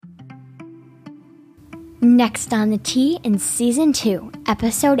Next on the Tee in Season 2,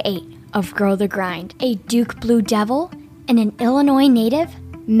 Episode 8 of Girl the Grind, a Duke Blue Devil and an Illinois native,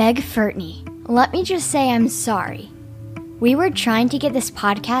 Meg Furtney. Let me just say I'm sorry. We were trying to get this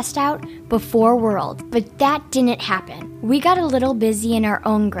podcast out before World, but that didn't happen. We got a little busy in our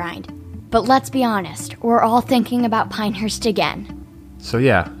own grind. But let's be honest, we're all thinking about Pinehurst again. So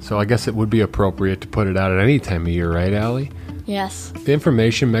I guess it would be appropriate to put it out at any time of year, right, Allie? Yes. The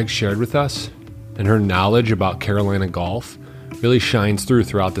information Meg shared with us and her knowledge about Carolina golf really shines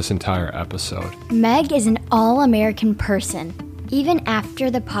throughout this entire episode. Meg is an all-American person. Even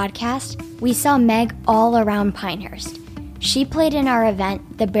after the podcast, we saw Meg all around Pinehurst. She played in our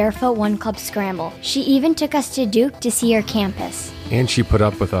event, the Barefoot One Club Scramble. She even took us to Duke to see her campus. And she put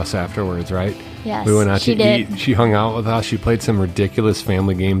up with us afterwards, right? Yes, we went out she to did. eat. She hung out with us. She played some ridiculous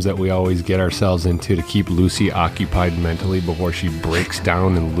family games that we always get ourselves into to keep Lucy occupied mentally before she breaks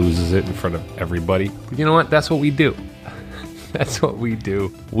down and loses it in front of everybody. But you know what? That's what we do. That's what we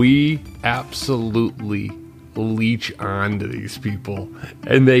do. We absolutely leech on to these people,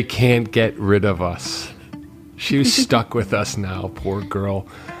 and they can't get rid of us. She was stuck with us now, poor girl.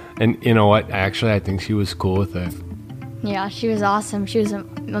 And you know what? Actually, I think she was cool with it. Yeah, she was awesome. She was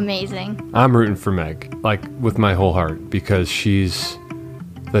amazing. I'm rooting for Meg, like with my whole heart, because she's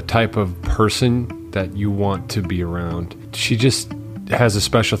the type of person that you want to be around. She just has a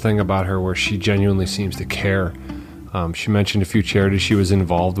special thing about her where she genuinely seems to care. She mentioned a few charities she was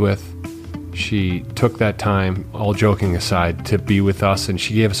involved with. She took that time, all joking aside, to be with us, and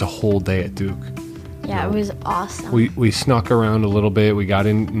she gave us a whole day at Duke. Yeah, it was awesome. We snuck around a little bit. We got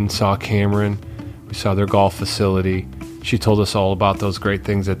in and saw Cameron. We saw their golf facility. She told us all about those great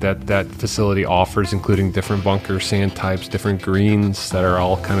things that facility offers, including different bunker sand types, different greens that are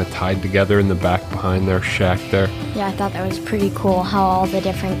all kind of tied together in the back behind their shack there. Yeah, I thought that was pretty cool how all the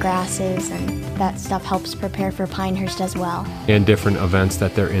different grasses and that stuff helps prepare for Pinehurst as well. And different events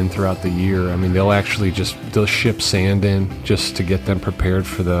that they're in throughout the year. I mean, they'll ship sand in just to get them prepared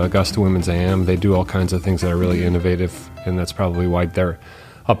for the Augusta Women's Am. They do all kinds of things that are really innovative, and that's probably why they're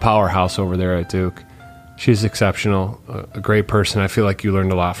a powerhouse over there at Duke. She's exceptional, a great person. I feel like you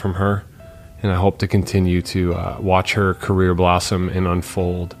learned a lot from her, and I hope to continue to watch her career blossom and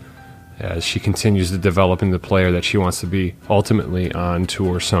unfold as she continues to develop into the player that she wants to be ultimately on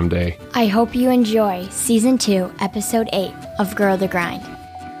tour someday. I hope you enjoy Season 2, Episode 8 of Girl the Grind.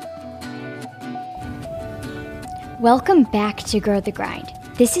 Welcome back to Girl the Grind.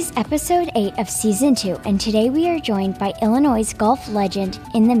 This is Episode 8 of Season 2, and today we are joined by Illinois' golf legend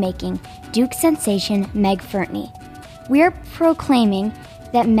in the making, Duke sensation Meg Furtney. We are proclaiming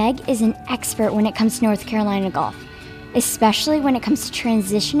that Meg is an expert when it comes to North Carolina golf, especially when it comes to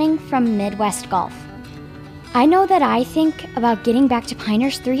transitioning from Midwest golf. I know that I think about getting back to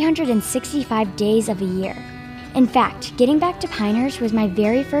Pinehurst 365 days of a year. In fact, getting back to Pinehurst was my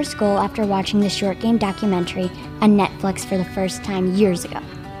very first goal after watching the Short Game documentary on Netflix for the first time years ago.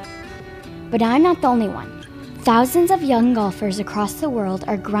 But I'm not the only one. Thousands of young golfers across the world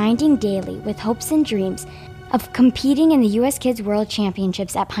are grinding daily with hopes and dreams of competing in the U.S. Kids World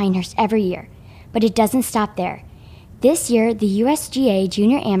Championships at Pinehurst every year. But it doesn't stop there. This year, the USGA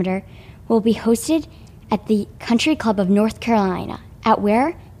Junior Amateur will be hosted at the Country Club of North Carolina. At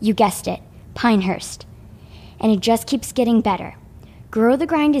where? You guessed it, Pinehurst. And it just keeps getting better. Grow the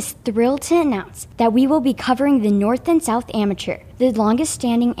Grind is thrilled to announce that we will be covering the North and South Amateur, the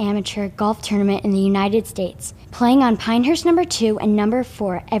longest-standing amateur golf tournament in the United States, playing on Pinehurst number 2 and number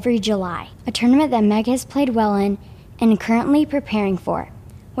 4 every July, a tournament that Meg has played well in and currently preparing for.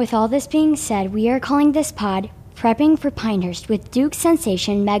 With all this being said, we are calling this pod Prepping for Pinehurst with Duke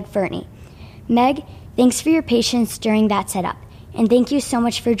sensation Meg Furtney. Meg, thanks for your patience during that setup, and thank you so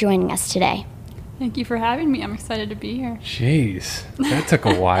much for joining us today. Thank you for having me. I'm excited to be here. Jeez, that took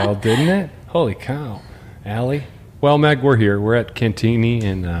a while, didn't it? Holy cow. Allie? Well, Meg, we're here. We're at Cantini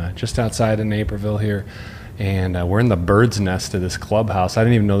and just outside of Naperville here. And we're in the bird's nest of this clubhouse. I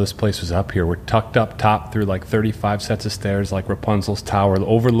didn't even know this place was up here. We're tucked up top through like 35 sets of stairs like Rapunzel's Tower,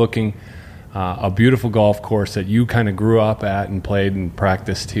 overlooking a beautiful golf course that you kind of grew up at and played and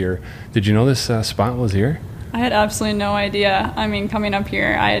practiced here. Did you know this spot was here? I had absolutely no idea. I mean, coming up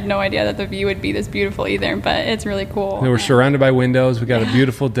here, I had no idea that the view would be this beautiful either, but it's really cool. And we're surrounded by windows. We got a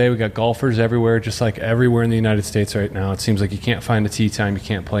beautiful day. We got golfers everywhere, just like everywhere in the United States right now. It seems like you can't find a tee time. You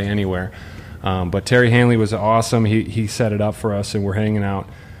can't play anywhere. But Terry Hanley was awesome. He set it up for us, and we're hanging out.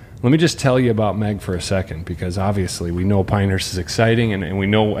 Let me just tell you about Meg for a second, because obviously we know Pinehurst is exciting, and we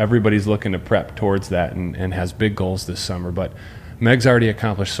know everybody's looking to prep towards that and has big goals this summer. But Meg's already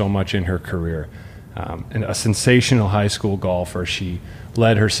accomplished so much in her career. and a sensational high school golfer. She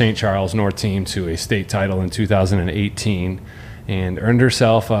led her St. Charles North team to a state title in 2018 and earned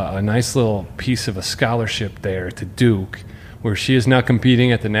herself a nice little piece of a scholarship there to Duke, where she is now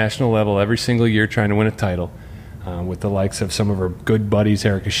competing at the national level every single year trying to win a title with the likes of some of her good buddies,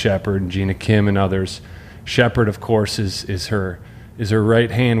 Erica Shepard and Gina Kim and others. Shepard, of course, is her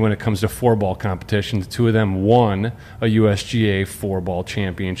right hand when it comes to four-ball competition. The two of them won a USGA four-ball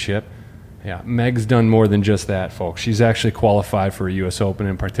championship. Yeah, Meg's done more than just that, folks. She's actually qualified for a U.S. Open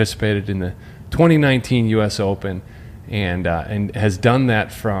and participated in the 2019 U.S. Open and has done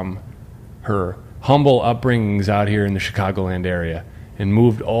that from her humble upbringings out here in the Chicagoland area and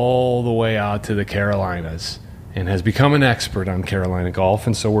moved all the way out to the Carolinas and has become an expert on Carolina golf.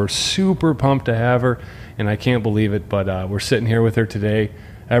 And so we're super pumped to have her, and I can't believe it, but we're sitting here with her today.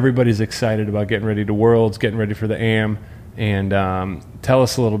 Everybody's excited about getting ready to Worlds, getting ready for the AM. And tell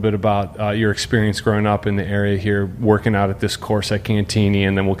us a little bit about your experience growing up in the area here, working out at this course at Cantini,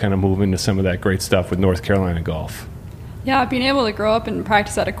 and then we'll kind of move into some of that great stuff with North Carolina golf. Yeah, being able to grow up and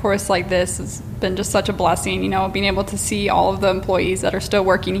practice at a course like this has been just such a blessing. You know, being able to see all of the employees that are still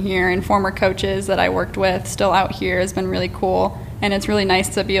working here and former coaches that I worked with still out here has been really cool. And it's really nice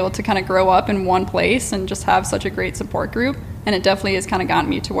to be able to kind of grow up in one place and just have such a great support group. And it definitely has kind of gotten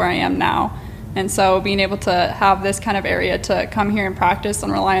me to where I am now. And so being able to have this kind of area to come here and practice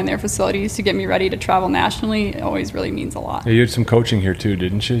and rely on their facilities to get me ready to travel nationally always really means a lot. Yeah, you had some coaching here too,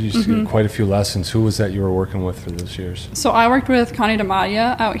 didn't you? You did quite a few lessons. Who was that you were working with for those years? So I worked with Connie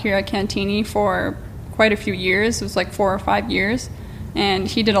DeMadia out here at Cantini for quite a few years. It was like 4 or 5 years. And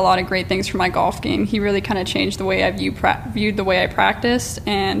he did a lot of great things for my golf game. He really kind of changed the way I viewed the way I practiced.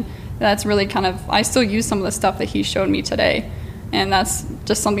 And that's really kind of, I still use some of the stuff that he showed me today. And that's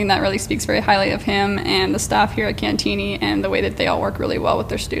just something that really speaks very highly of him and the staff here at Cantini and the way that they all work really well with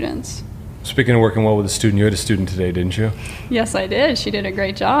their students. Speaking of working well with a student, you had a student today, didn't you? Yes, I did. She did a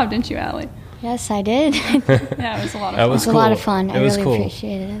great job, didn't you, Allie? Yes, I did. Yeah, it was a lot of fun. It was a lot of fun. I really cool.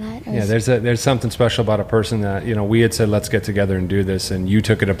 appreciated that. Yeah, there's something special about a person that, you know, we had said let's get together and do this, and you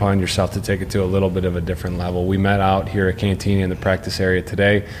took it upon yourself to take it to a little bit of a different level. We met out here at Cantini in the practice area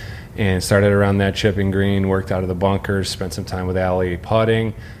today and started around that chipping green, worked out of the bunkers, spent some time with Allie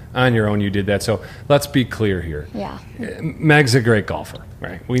putting. On your own, you did that. So let's be clear here. Yeah. Meg's a great golfer,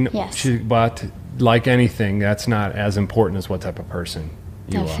 right? We know, yes. But like anything, that's not as important as what type of person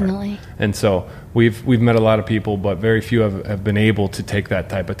you Definitely. are. And so we've met a lot of people, but very few have been able to take that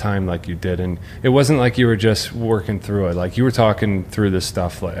type of time like you did. And it wasn't like you were just working through it. Like you were talking through this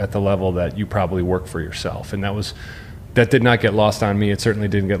stuff at the level that you probably work for yourself. And that did not get lost on me. It certainly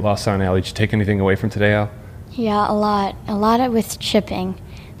didn't get lost on Allie. Did you take anything away from today, Al? Yeah, a lot. A lot with chipping.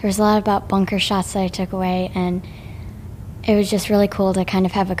 There's a lot about bunker shots that I took away, and it was just really cool to kind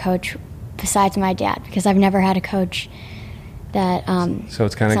of have a coach besides my dad, because I've never had a coach that So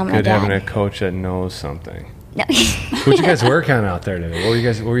it's kind of good having a coach that knows something. No. What'd you guys work on out there today?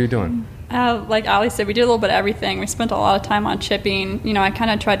 What were you doing? Like Ali said, we did a little bit of everything. We spent a lot of time on chipping. You know, I kind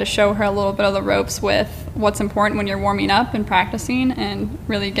of tried to show her a little bit of the ropes with what's important when you're warming up and practicing and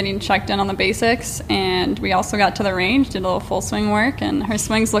really getting checked in on the basics. And we also got to the range, did a little full swing work, and her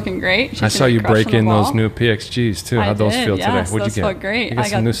swing's looking great. I saw you break in those new PXGs too. How'd those feel today? What'd you get? Felt great. You got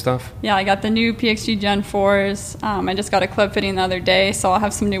some new stuff? Yeah, I got the new PXG Gen 4s. I just got a club fitting the other day, so I'll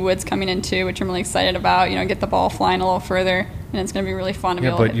have some new woods coming in too, which I'm really excited about. You know, get the ball flying a little further. And it's going to be really fun to be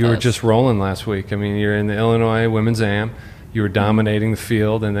able to hit but you were those. just rolling last week. I mean, you're in the Illinois Women's Am. You were dominating the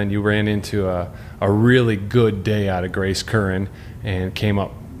field, and then you ran into a really good day out of Grace Curran and came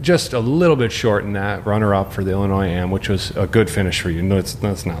up just a little bit short in that, runner-up for the Illinois Am, which was a good finish for you. No,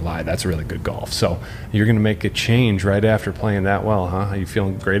 let's not lie. That's really good golf. So you're going to make a change right after playing that well, huh? Are you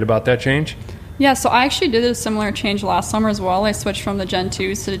feeling great about that change? Yeah, so I actually did a similar change last summer as well. I switched from the Gen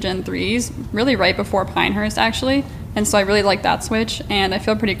 2s to the Gen 3s, really right before Pinehurst, actually. And so I really like that switch, and I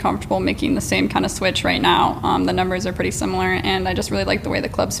feel pretty comfortable making the same kind of switch right now. The numbers are pretty similar, and I just really like the way the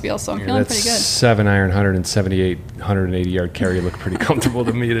clubs feel, so I'm feeling pretty good. 7-iron, 178, 180-yard carry looked pretty comfortable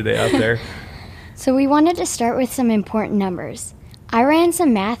to me today out there. So we wanted to start with some important numbers. I ran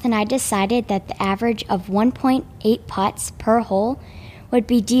some math, and I decided that the average of 1.8 putts per hole would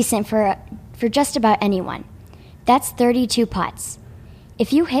be decent for just about anyone. That's 32 putts.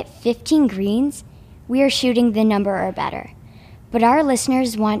 If you hit 15 greens, we are shooting the number or better. But our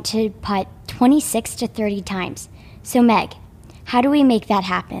listeners want to putt 26 to 30 times. So Meg, how do we make that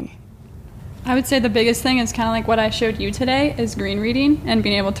happen? I would say the biggest thing is kind of like what I showed you today is green reading and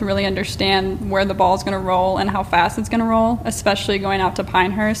being able to really understand where the ball is going to roll and how fast it's going to roll, especially going out to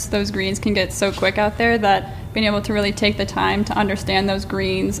Pinehurst. Those greens can get so quick out there that being able to really take the time to understand those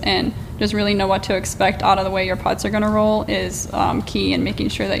greens and just really know what to expect out of the way your putts are going to roll is key in making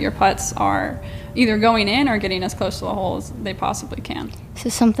sure that your putts are either going in or getting as close to the hole as they possibly can. So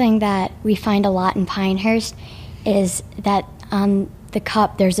something that we find a lot in Pinehurst is that on the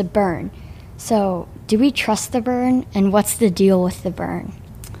cup there's a burn. So do we trust the burn, and what's the deal with the burn?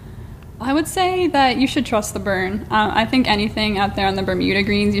 I would say that you should trust the burn. I think anything out there on the Bermuda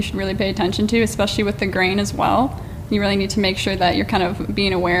greens you should really pay attention to, especially with the grain as well. You really need to make sure that you're kind of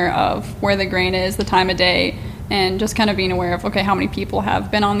being aware of where the grain is, the time of day, and just kind of being aware of, okay, how many people have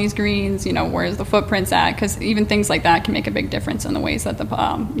been on these greens, where's the footprints at, because even things like that can make a big difference in the ways that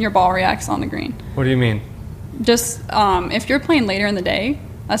your ball reacts on the green. What do you mean? Just if you're playing later in the day,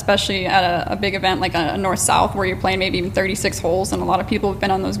 especially at a big event like a north-south where you're playing maybe even 36 holes, and a lot of people have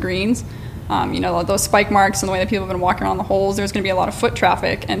been on those greens, those spike marks and the way that people have been walking around the holes, there's going to be a lot of foot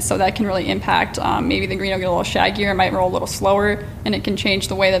traffic, and so that can really impact, maybe the green will get a little shaggier, it might roll a little slower, and it can change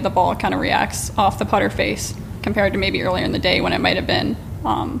the way that the ball kind of reacts off the putter face compared to maybe earlier in the day when it might have been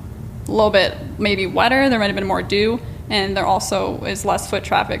a little bit maybe wetter, there might have been more dew, and there also is less foot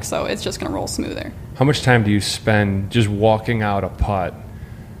traffic, so it's just going to roll smoother. How much time do you spend just walking out a putt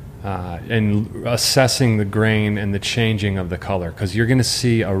and assessing the grain and the changing of the color? Because you're going to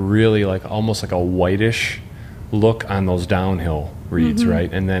see a really almost like a whitish look on those downhill reads,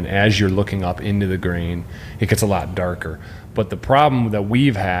 right? And then as you're looking up into the grain, it gets a lot darker. But the problem that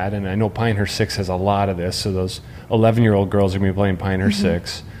we've had, and I know Pinehurst 6 has a lot of this, so those 11-year-old girls are going to be playing Pinehurst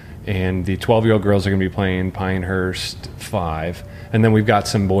 6, and the 12-year-old girls are going to be playing Pinehurst 5, and then we've got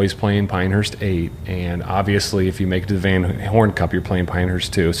some boys playing Pinehurst 8, and obviously if you make it to the Van Horn Cup, you're playing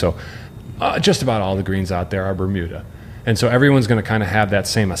Pinehurst 2. So just about all the greens out there are Bermuda. And so everyone's going to kind of have that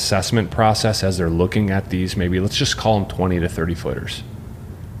same assessment process as they're looking at these, maybe let's just call them 20 to 30 footers.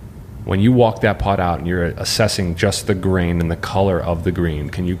 When you walk that putt out and you're assessing just the grain and the color of the green,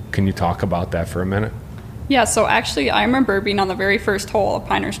 can you talk about that for a minute? Yeah, so actually I remember being on the very first hole of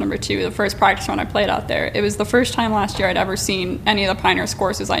Pinehurst number 2, the first practice run I played out there. It was the first time last year I'd ever seen any of the Pinehurst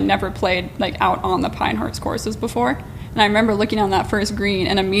courses. I never played out on the Pinehurst courses before. And I remember looking on that first green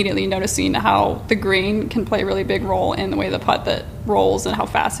and immediately noticing how the grain can play a really big role in the way the putt that rolls and how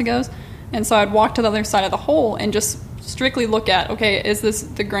fast it goes. And so I'd walk to the other side of the hole and just strictly look at, okay, is this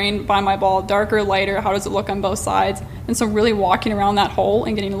the grain by my ball darker, lighter, how does it look on both sides? And so really walking around that hole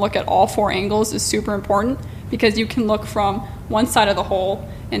and getting to look at all 4 angles is super important, because you can look from one side of the hole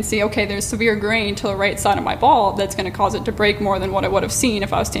and see, okay, there's severe grain to the right side of my ball that's going to cause it to break more than what I would have seen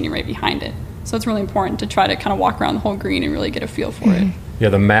if I was standing right behind it. So it's really important to try to kind of walk around the whole green and really get a feel for it. Yeah,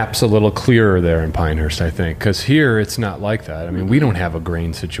 the map's a little clearer there in Pinehurst, I think, because here it's not like that. I mean, we don't have a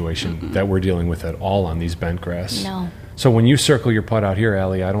grain situation that we're dealing with at all on these bent grass. No. So when you circle your putt out here,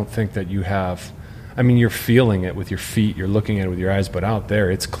 Allie, I don't think that you have, I mean, you're feeling it with your feet, you're looking at it with your eyes, but out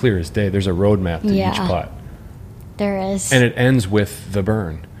there it's clear as day. There's a road map to each putt. There is. And it ends with the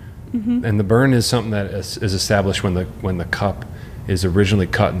burn. And the burn is something that is established when the cup is originally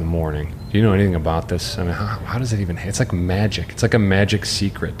cut in the morning. Do you know anything about this? I mean, how does it even? It's like magic. It's like a magic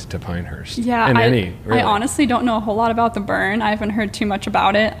secret to Pinehurst. Yeah, really. I honestly don't know a whole lot about the burn. I haven't heard too much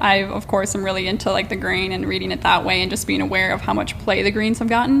about it. I, of course, am really into the grain and reading it that way and just being aware of how much play the greens have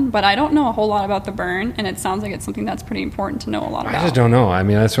gotten. But I don't know a whole lot about the burn, and it sounds like it's something that's pretty important to know a lot about. I just don't know. I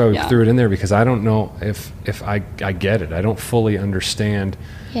mean, that's why we threw it in there, because I don't know if I get it. I don't fully understand.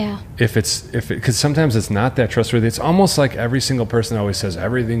 Yeah. Because sometimes it's not that trustworthy. It's almost like every single person always says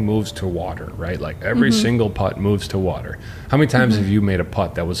everything moves to water, right? Like every single putt moves to water. How many times have you made a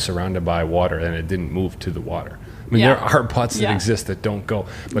putt that was surrounded by water and it didn't move to the water? I mean, there are putts that exist that don't go,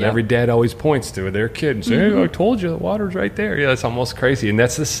 but every dad always points to their kid and says, hey, I told you the water's right there. Yeah, it's almost crazy. And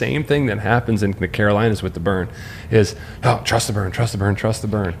that's the same thing that happens in the Carolinas with the burn is, trust the burn, trust the burn, trust the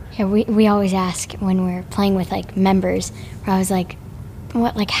burn. Yeah, we always ask when we're playing with members, where I was like,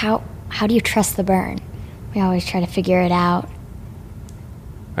 how do you trust the burn? We always try to figure it out.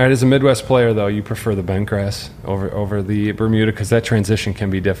 All right, as a Midwest player, though, you prefer the bent grass over the Bermuda because that transition can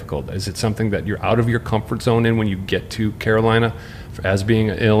be difficult. Is it something that you're out of your comfort zone in when you get to Carolina as being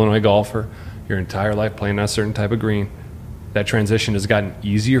an Illinois golfer, your entire life playing on a certain type of green? That transition has gotten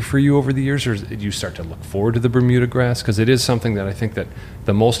easier for you over the years, or did you start to look forward to the Bermuda grass? Because it is something that I think that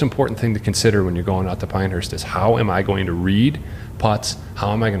the most important thing to consider when you're going out to Pinehurst is how am I going to read putts?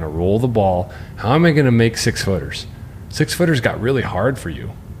 How am I going to roll the ball? How am I going to make 6-footers? 6-footers got really hard for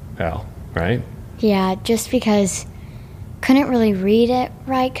you, Al, right? Yeah, just because couldn't really read it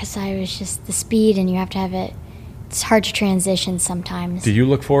right because I was just the speed and you have to have it. It's hard to transition sometimes. Do you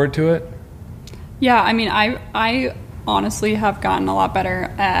look forward to it? Yeah, I mean, I honestly have gotten a lot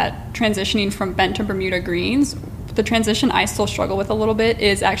better at transitioning from bent to Bermuda greens. The transition I still struggle with a little bit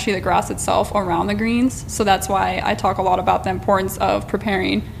is actually the grass itself around the greens. So that's why I talk a lot about the importance of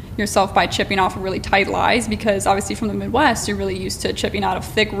preparing yourself by chipping off really tight lies, because obviously from the Midwest, you're really used to chipping out of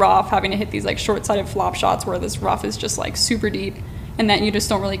thick rough, having to hit these like short-sided flop shots where this rough is just like super deep, and that you just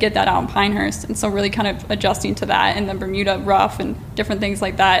don't really get that out in Pinehurst. And so really kind of adjusting to that, and the Bermuda rough and different things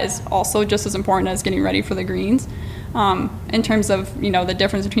like that is also just as important as getting ready for the greens. In terms of, the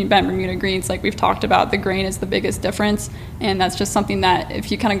difference between bent Bermuda greens, like we've talked about, the grain is the biggest difference, and that's just something that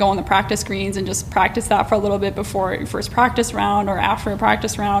if you kind of go on the practice greens and just practice that for a little bit before your first practice round or after a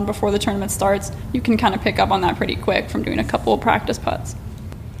practice round before the tournament starts, you can kind of pick up on that pretty quick from doing a couple of practice putts.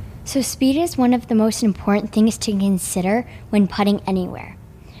 So speed is one of the most important things to consider when putting anywhere,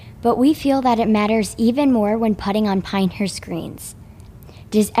 but we feel that it matters even more when putting on Pinehurst greens.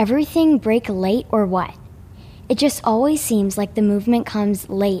 Does everything break late or what? It just always seems like the movement comes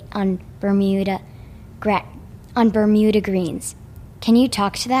late on Bermuda greens. Can you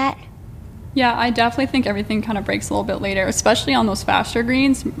talk to that? Yeah, I definitely think everything kind of breaks a little bit later, especially on those faster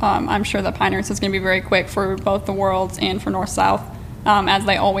greens. I'm sure that Pinehurst is going to be very quick for both the Worlds and for North-South, as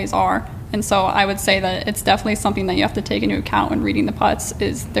they always are. And so I would say that it's definitely something that you have to take into account when reading the putts,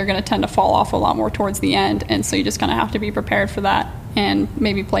 is they're going to tend to fall off a lot more towards the end. And so you just kind of have to be prepared for that and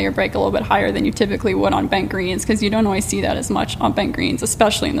maybe play your break a little bit higher than you typically would on bent greens, because you don't always see that as much on bent greens,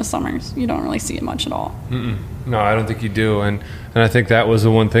 especially in the summers. You don't really see it much at all. No, I don't think you do. And I think that was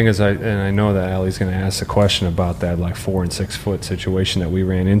the one thing I know that Allie's going to ask a question about that, like 4 and 6 foot situation that we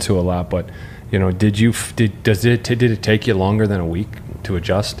ran into a lot. But, did it take you longer than a week to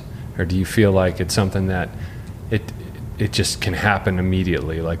adjust? Or do you feel like it's something that it just can happen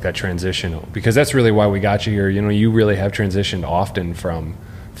immediately, like that transition? Because that's really why we got you here. You really have transitioned often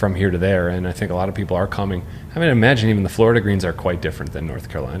from here to there, and I think a lot of people are coming. I mean, imagine even the Florida greens are quite different than North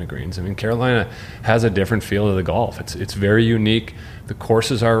Carolina greens. I mean, Carolina has a different feel to the golf. It's very unique. The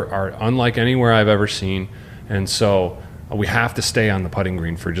courses are unlike anywhere I've ever seen, and so we have to stay on the putting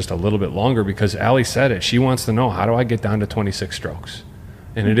green for just a little bit longer, because Allie said it. She wants to know, how do I get down to 26 strokes?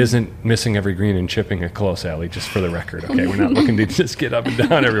 And it isn't missing every green and chipping it close, Allie, just for the record, okay? We're not looking to just get up and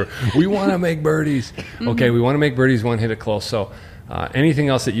down everywhere. We want to make birdies. Okay, we want to make birdies, one hit it close. So anything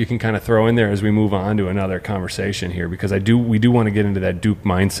else that you can kind of throw in there as we move on to another conversation here, because we do want to get into that Duke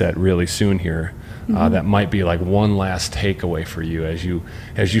mindset really soon here. That might be like one last takeaway for you as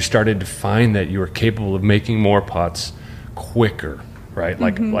you started to find that you were capable of making more putts quicker, right?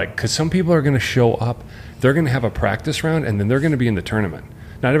 Like because some people are going to show up, they're going to have a practice round, and then they're going to be in the tournament.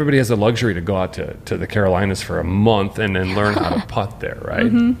 Not everybody has the luxury to go out to the Carolinas for a month and then learn how to putt there,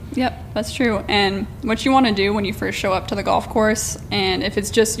 right? Yep, that's true. And what you want to do when you first show up to the golf course, and if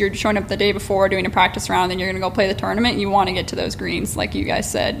it's just you're showing up the day before doing a practice round and you're going to go play the tournament, you want to get to those greens, like you guys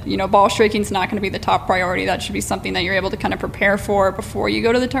said. Ball striking is not going to be the top priority. That should be something that you're able to kind of prepare for before you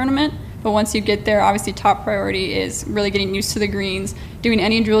go to the tournament. But once you get there, obviously top priority is really getting used to the greens, doing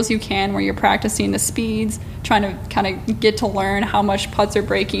any drills you can where you're practicing the speeds, trying to kind of get to learn how much putts are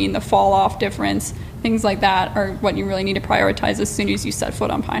breaking, the fall off difference, things like that are what you really need to prioritize as soon as you set foot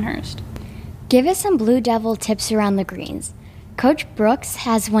on Pinehurst. Give us some Blue Devil tips around the greens. Coach Brooks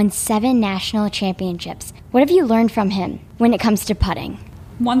has won 7 national championships. What have you learned from him when it comes to putting?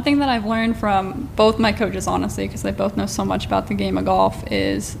 One thing that I've learned from both my coaches, honestly, because they both know so much about the game of golf,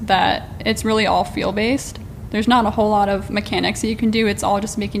 is that it's really all feel-based. There's not a whole lot of mechanics that you can do. It's all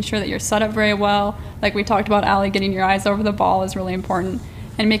just making sure that you're set up very well. Like we talked about, Allie, getting your eyes over the ball is really important,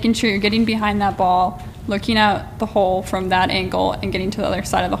 and making sure you're getting behind that ball, looking at the hole from that angle and getting to the other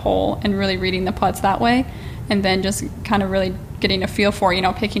side of the hole and really reading the putts that way. And then just kind of really getting a feel for,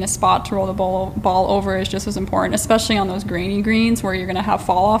 picking a spot to roll the ball over is just as important, especially on those grainy greens where you're going to have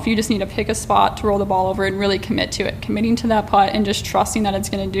fall off. You just need to pick a spot to roll the ball over and really commit to it. Committing to that putt and just trusting that it's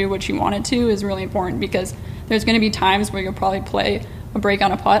going to do what you want it to is really important, because there's going to be times where you'll probably play a break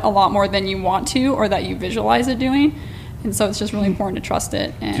on a putt a lot more than you want to or that you visualize it doing. And so it's just really important to trust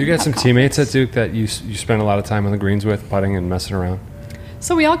it. And do you got some teammates at Duke that you spend a lot of time on the greens with, putting and messing around?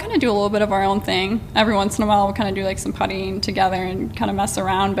 So we all kind of do a little bit of our own thing. Every once in a while we'll kind of do like some putting together and kind of mess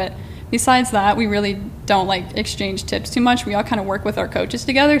around. But besides that, we really don't like exchange tips too much. We all kind of work with our coaches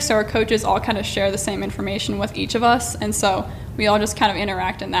together. So our coaches all kind of share the same information with each of us. And so we all just kind of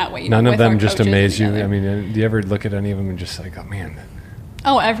interact in that way. None of them just amaze you? I mean, do you ever look at any of them and just like, oh, man.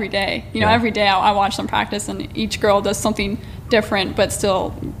 Oh, every day. Every day I watch them practice, and each girl does something different, but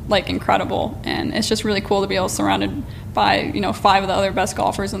still like incredible, and it's just really cool to be able to surrounded by 5 of the other best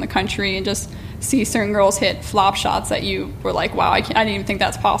golfers in the country and just see certain girls hit flop shots that you were like, wow, I didn't even think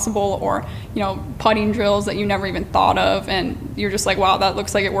that's possible, or putting drills that you never even thought of, and you're just like, wow, that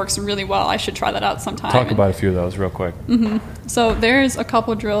looks like it works really well. I should try that out sometime. Talk about a few of those real quick. So there's a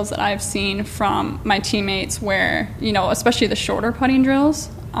couple drills that I've seen from my teammates where, especially the shorter putting drills,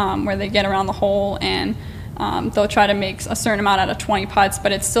 where they get around the hole and they'll try to make a certain amount out of 20 putts,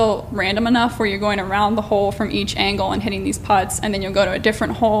 but it's still random enough where you're going around the hole from each angle and hitting these putts, and then you'll go to a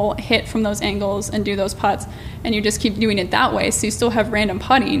different hole, hit from those angles, and do those putts, and you just keep doing it that way. So you still have random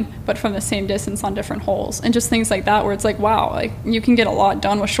putting, but from the same distance on different holes, and just things like that where it's like, wow, like you can get a lot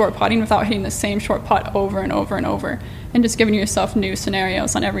done with short putting without hitting the same short putt over and over and over, and just giving yourself new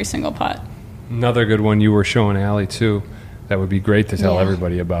scenarios on every single putt. Another good one you were showing Allie too. That would be great to tell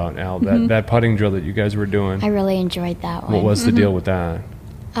everybody about, Al. That putting drill that you guys were doing. I really enjoyed that one. What was the deal with that?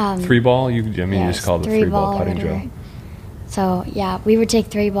 3-ball? You just called it 3-ball putting drill. So, yeah, we would take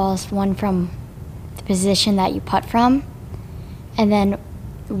 3 balls, one from the position that you putt from, and then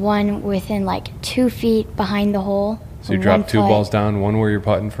one within like 2 feet behind the hole. So you drop 2 balls down, one where you're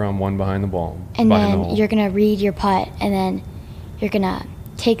putting from, one behind the ball. And then you're going to read your putt, and then you're going to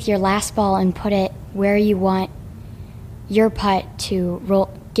take your last ball and put it where you want your putt to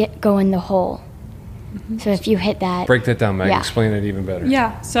go in the hole. So if you hit that... Break that down, Meg. Explain it even better.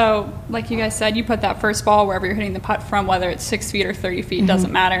 Yeah, so like you guys said, you put that first ball wherever you're hitting the putt from, whether it's 6 feet or 30 feet,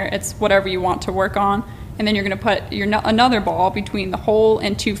 doesn't matter. It's whatever you want to work on. And then you're going to put another ball between the hole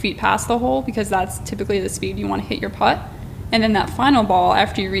and 2 feet past the hole, because that's typically the speed you want to hit your putt. And then that final ball,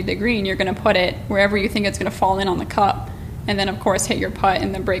 after you read the green, you're going to put it wherever you think it's going to fall in on the cup. And then, of course, hit your putt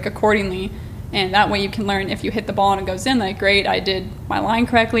and then break accordingly. And that way you can learn, if you hit the ball and it goes in, like, great, I did my line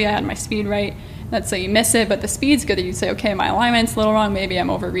correctly, I had my speed right. Let's say you miss it, but the speed's good, that you say, okay, my alignment's a little wrong, maybe I'm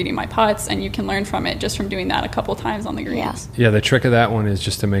over-reading my putts, and you can learn from it just from doing that a couple times on the greens. Yeah, the trick of that one is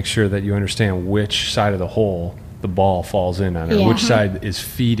just to make sure that you understand which side of the hole the ball falls in on, or which side is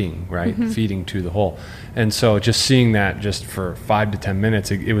feeding, right? Feeding to the hole. And so just seeing that just for 5 to 10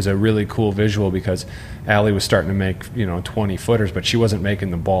 minutes, it was a really cool visual, because Allie was starting to make 20 footers, but she wasn't making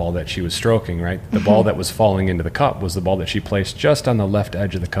the ball that she was stroking, right? The ball that was falling into the cup was the ball that she placed just on the left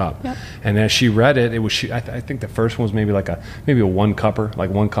edge of the cup. And as she read it, I think the first one was maybe a 1 cupper, like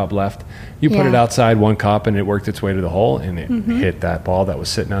 1 cup left. You put it outside 1 cup, and it worked its way to the hole, and it hit that ball that was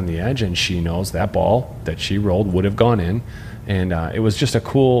sitting on the edge, and she knows that ball that she rolled would have gone in. And it was just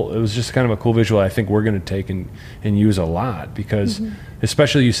kind of a cool visual I think we're going to take and use a lot, because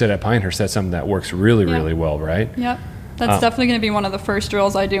especially you said at Pinehurst, that's something that works really, really well, right? Yep. That's definitely going to be one of the first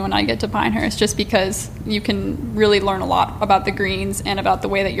drills I do when I get to Pinehurst, just because you can really learn a lot about the greens and about the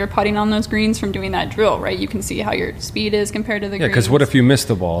way that you're putting on those greens from doing that drill, right? You can see how your speed is compared to the greens. Yeah, because what if you miss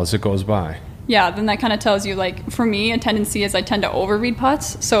the ball as it goes by? Yeah, then that kind of tells you, like, for me, a tendency is I tend to overread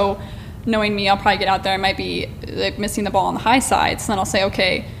putts. So knowing me, I'll probably get out there, I might be like missing the ball on the high side, so then I'll say,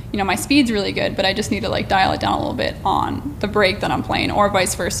 okay, my speed's really good, but I just need to like dial it down a little bit on the break that I'm playing, or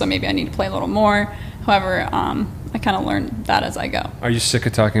vice versa, maybe I need to play a little more. However, I kind of learn that as I go. Are you sick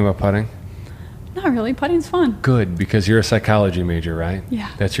of talking about putting? Not really. Putting's fun. Good, because you're a psychology major, right? Yeah.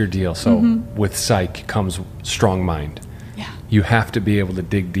 That's your deal. So with psych comes strong mind. Yeah. You have to be able to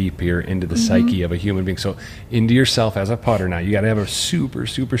dig deep here into the psyche of a human being. So into yourself as a putter now. You got to have a super,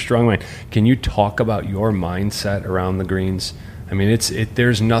 super strong mind. Can you talk about your mindset around the greens? I mean,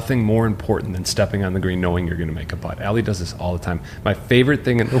 there's nothing more important than stepping on the green knowing you're going to make a putt. Allie does this all the time. My favorite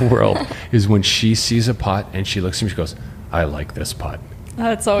thing in the world is when she sees a putt and she looks at me, she goes, I like this putt.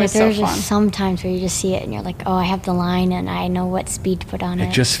 That's always so fun. There's just some times where you just see it and you're like, oh, I have the line and I know what speed to put on it.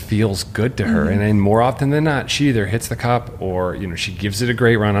 It just feels good to her. And then more often than not, she either hits the cup or, she gives it a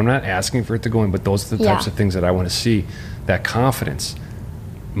great run. I'm not asking for it to go in, but those are the types of things that I want to see. That confidence,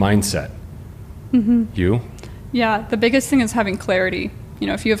 mindset. You? Yeah, the biggest thing is having clarity.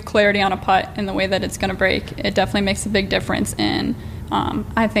 If you have clarity on a putt and the way that it's going to break, it definitely makes a big difference in,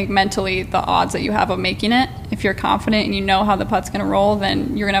 I think, mentally, the odds that you have of making it. If you're confident and you know how the putt's going to roll,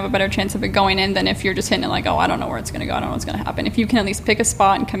 then you're going to have a better chance of it going in than if you're just hitting it like, oh, I don't know where it's going to go, I don't know what's going to happen. If you can at least pick a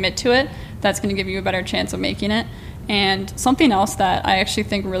spot and commit to it, that's going to give you a better chance of making it. And something else that I actually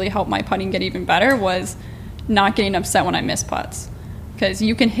think really helped my putting get even better was not getting upset when I miss putts. Because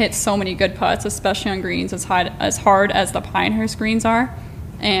you can hit so many good putts, especially on greens as hard as the Pinehurst greens are,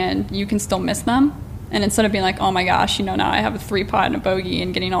 and you can still miss them. And instead of being like, oh my gosh, now I have a 3-putt and a bogey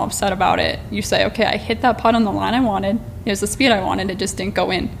and getting all upset about it, you say, okay, I hit that putt on the line I wanted. It was the speed I wanted. It just didn't go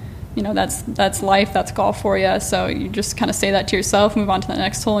in. you know, that's life, that's golf for you. So you just kind of say that to yourself, move on to the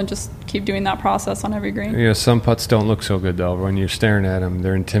next hole, and just keep doing that process on every green. You know, some putts don't look so good, though. When you're staring at them,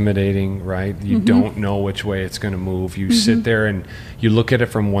 they're intimidating, right? You don't know which way it's going to move. You sit there and you look at it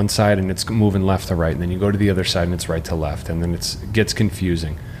from one side and it's moving left to right, and then you go to the other side and it's right to left, and then it gets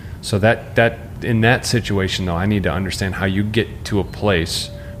confusing. So that in that situation, though, I need to understand how you get to a place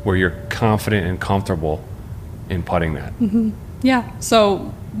where you're confident and comfortable in putting that. Yeah.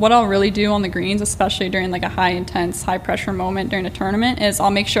 So what I'll really do on the greens, especially during like a high intense, high pressure moment during a tournament, is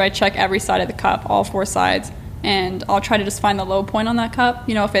I'll make sure I check every side of the cup, all 4 sides, and I'll try to just find the low point on that cup.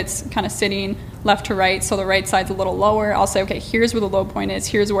 You know, if it's kind of sitting left to right, so the right side's a little lower, I'll say, okay, here's where the low point is,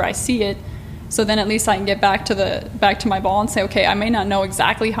 here's where I see it. So then at least I can get back to my ball and say, okay, I may not know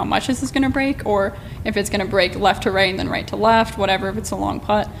exactly how much this is going to break, or if it's going to break left to right and then right to left, whatever, if it's a long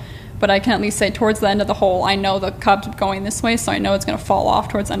putt. But I can at least say towards the end of the hole, I know the cup's going this way, so I know it's going to fall off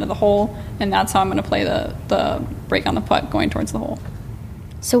towards the end of the hole, and that's how I'm going to play the break on the putt going towards the hole.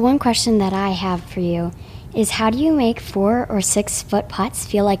 So one question that I have for you is, how do you make 4 or 6 foot putts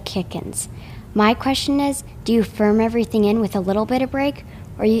feel like kick-ins? My question is, do you firm everything in with a little bit of break,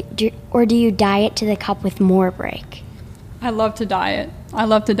 or do you die it to the cup with more break? I love to die it. I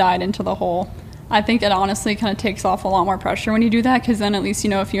love to die it into the hole. I think it honestly kind of takes off a lot more pressure when you do that, because then at least, you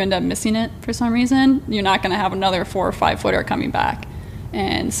know, if you end up missing it for some reason, you're not going to have another 4 or 5 footer coming back.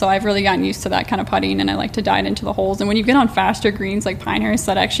 And so I've really gotten used to that kind of putting, and I like to die it into the holes. And when you get on faster greens like Pinehurst,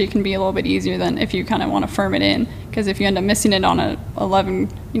 that actually can be a little bit easier than if you kind of want to firm it in, because if you end up missing it on a 11,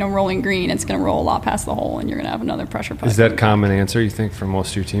 you know, rolling green, it's going to roll a lot past the hole, and you're going to have another pressure putt. Is that a common answer, you think, for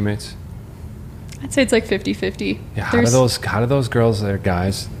most of your teammates? I'd say it's like 50-50. Yeah, how do those girls or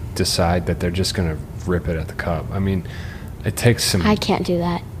guys decide that they're just going to rip it at the cup? I mean, it takes some... I can't do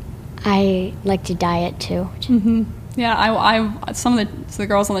that. I like to die it too. Yeah, I some of the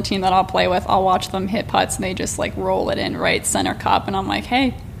girls on the team that I'll play with, I'll watch them hit putts and they just like roll it in right center cup, and I'm like,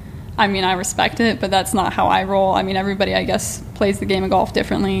 hey, I mean, I respect it, but that's not how I roll. I mean, everybody, I guess, plays the game of golf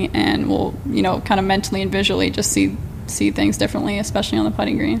differently, and will, you know, kind of mentally and visually just see things differently, especially on the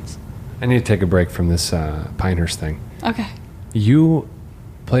putting greens. I need to take a break from this Pinehurst thing. Okay. You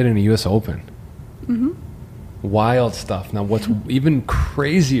played in a U.S. Open. Wild stuff. Now, what's even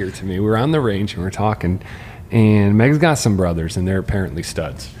crazier to me, we were on the range and we were talking, and Meg's got some brothers, and they're apparently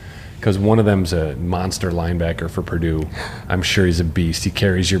studs, because one of them's a monster linebacker for Purdue. I'm sure he's a beast. He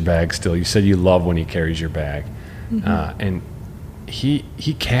carries your bag still. You said you love when he carries your bag. And he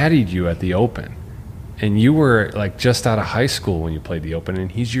caddied you at the Open, and you were like just out of high school when you played the Open, and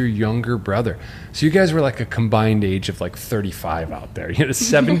he's your younger brother. So you guys were like a combined age of like 35 out there. You had a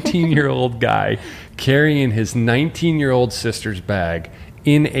 17-year-old guy carrying his 19-year-old sister's bag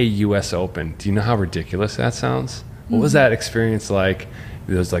in a U.S. Open. Do you know how ridiculous that sounds? What was that experience like?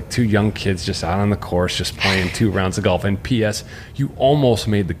 There's like 2 young kids just out on the course, just playing 2 rounds of golf. And P.S., you almost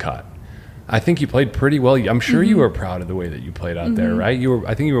made the cut. I think you played pretty well. I'm sure you were proud of the way that you played out there, right?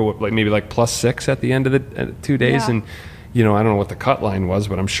 I think you were like maybe like +6 at the end of the 2 days, and you know, I don't know what the cut line was,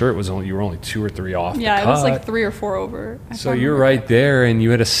 but I'm sure it was you were only 2 or 3 off. Yeah, the cut. It was like 3 or 4 over. So you're right there, and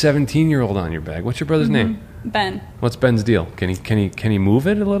you had a 17-year-old on your bag. What's your brother's name? Ben. What's Ben's deal? Can he move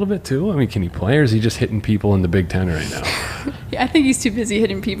it a little bit too? I mean, can he play, or is he just hitting people in the Big Ten right now? Yeah, I think he's too busy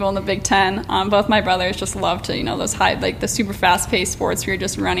hitting people in the Big Ten. Both my brothers just love to, you know, those high, like the super fast-paced sports where you're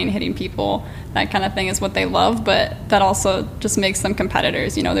just running, hitting people. That kind of thing is what they love, but that also just makes them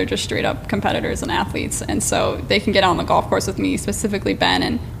competitors. You know, they're just straight-up competitors and athletes, and so they can get on the golf course with me, specifically Ben,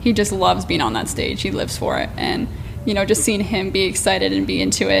 and he just loves being on that stage. He lives for it, and you know, just seeing him be excited and be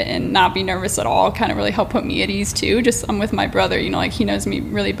into it and not be nervous at all kind of really helped put me at ease too. Just I'm with my brother, you know, like he knows me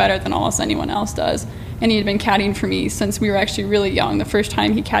really better than almost anyone else does. And he had been caddying for me since we were actually really young. The first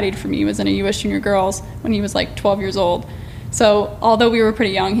time he caddied for me was in a U.S. Junior Girls when he was like 12 years old. So although we were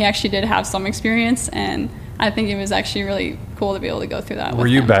pretty young, he actually did have some experience, and I think it was actually really cool to be able to go through that. Were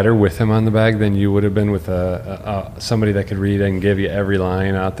you better with him on the bag than you would have been with somebody that could read and give you every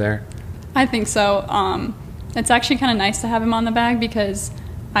line out there? I think so. It's actually kind of nice to have him on the bag, because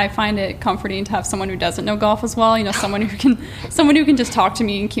I find it comforting to have someone who doesn't know golf as well. You know, someone who can just talk to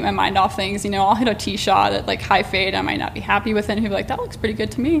me and keep my mind off things. You know, I'll hit a tee shot at like high fade. I might not be happy with it, and he'll be like, "That looks pretty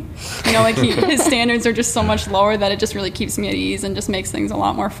good to me." You know, like his standards are just so much lower that it just really keeps me at ease and just makes things a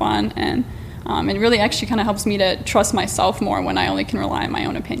lot more fun. And it really actually kind of helps me to trust myself more when I only can rely on my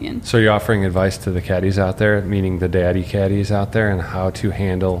own opinion. So you're offering advice to the caddies out there, meaning the daddy caddies out there, and how to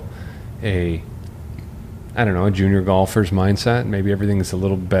handle a junior golfer's mindset. Maybe everything is a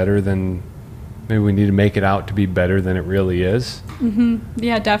little better than, maybe we need to make it out to be better than it really is.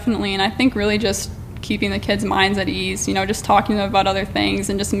 Yeah, definitely. And I think really just keeping the kids' minds at ease, you know, just talking to them about other things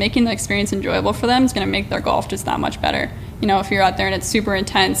and just making the experience enjoyable for them is going to make their golf just that much better. You know, if you're out there and it's super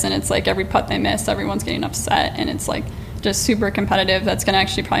intense and it's like every putt they miss, everyone's getting upset and it's like just super competitive, that's going to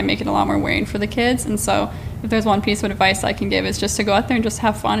actually probably make it a lot more wearing for the kids. And so if there's one piece of advice I can give, is just to go out there and just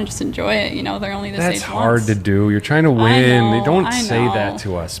have fun and just enjoy it. You know, they're only this age once. That's hard to do. You're trying to win. They don't say that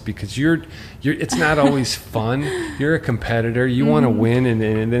to us because you're it's not always fun. You're a competitor. You want to win, and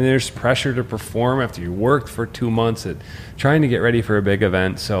then there's pressure to perform after you worked for 2 months at trying to get ready for a big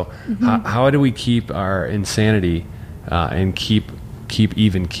event. So how do we keep our insanity and keep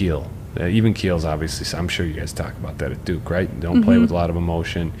even keel? Even keel's obviously, I'm sure you guys talk about that at Duke, right? Don't play with a lot of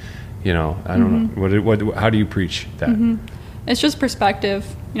emotion. You know, I don't know. How do you preach that? It's just perspective,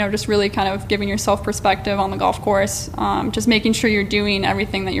 you know, just really kind of giving yourself perspective on the golf course, just making sure you're doing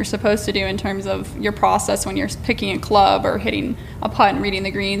everything that you're supposed to do in terms of your process when you're picking a club or hitting a putt and reading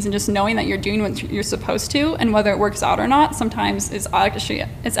the greens, and just knowing that you're doing what you're supposed to, and whether it works out or not sometimes it's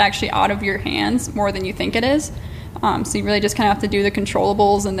actually out of your hands more than you think it is. So you really just kind of have to do the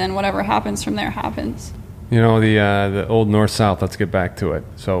controllables, and then whatever happens from there happens. You know, the old north-south, let's get back to it.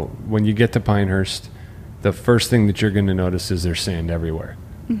 So when you get to Pinehurst, the first thing that you're going to notice is there's sand everywhere.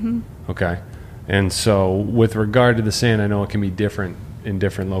 Okay? And so with regard to the sand, I know it can be different in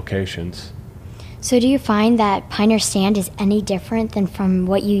different locations. So do you find that Pinehurst sand is any different than from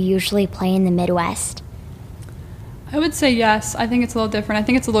what you usually play in the Midwest? I would say yes. I think it's a little different. I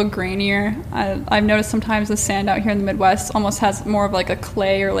think it's a little grainier. I've noticed sometimes the sand out here in the Midwest almost has more of like a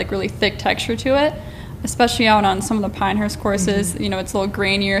clay or like really thick texture to it, especially out on some of the Pinehurst courses. You know, it's a little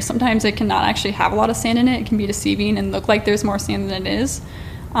grainier. Sometimes it can not actually have a lot of sand in it. It can be deceiving and look like there's more sand than it is.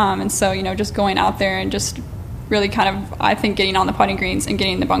 And so, you know, just going out there and just really kind of, I think getting on the putting greens and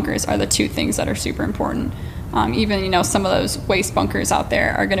getting the bunkers are the two things that are super important. Even, you know, some of those waste bunkers out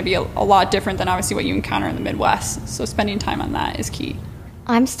there are going to be a lot different than obviously what you encounter in the Midwest. So spending time on that is key.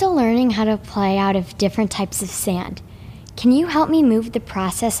 I'm still learning how to play out of different types of sand. Can you help me move the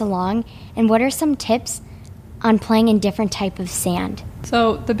process along? And what are some tips on playing in different type of sand?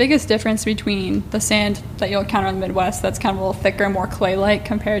 So the biggest difference between the sand that you'll encounter in the Midwest that's kind of a little thicker, more clay-like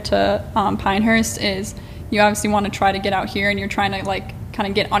compared to Pinehurst is you obviously want to try to get out here and you're trying to like kind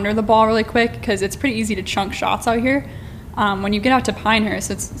of get under the ball really quick because it's pretty easy to chunk shots out here. When you get out to Pinehurst,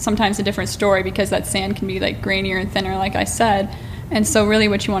 it's sometimes a different story because that sand can be like grainier and thinner, like I said. And so really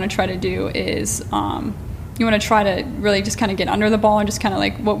what you want to try to do is you want to try to really just kind of get under the ball and just kind of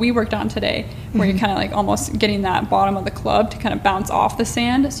like what we worked on today, where you're kind of like almost getting that bottom of the club to kind of bounce off the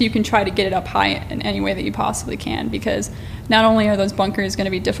sand so you can try to get it up high in any way that you possibly can, because not only are those bunkers going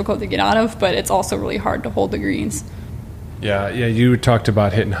to be difficult to get out of, but it's also really hard to hold the greens. Yeah, you talked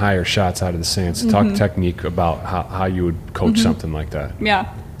about hitting higher shots out of the sand. So talk technique about how you would coach something like that.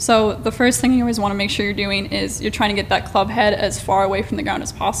 Yeah. So the first thing you always want to make sure you're doing is you're trying to get that club head as far away from the ground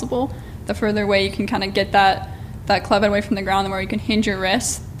as possible. The further away you can kind of get that club head away from the ground, the more you can hinge your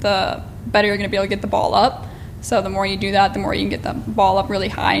wrist, the better you're going to be able to get the ball up. So the more you do that, the more you can get that ball up really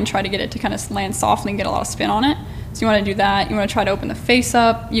high and try to get it to kind of land softly and get a lot of spin on it. So you want to do that. You want to try to open the face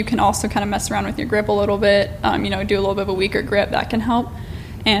up. You can also kind of mess around with your grip a little bit, you know, do a little bit of a weaker grip. That can help.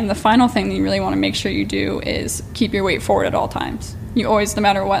 And the final thing that you really want to make sure you do is keep your weight forward at all times. You always, no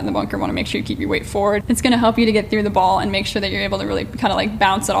matter what in the bunker, want to make sure you keep your weight forward. It's going to help you to get through the ball and make sure that you're able to really kind of like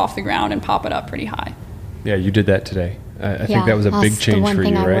bounce it off the ground and pop it up pretty high. Yeah, you did that today. I think that was a big change for you, right? That's the one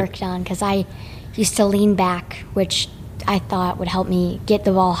thing I worked on, because I used to lean back, which I thought would help me get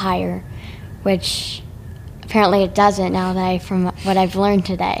the ball higher, which apparently it doesn't now from what I've learned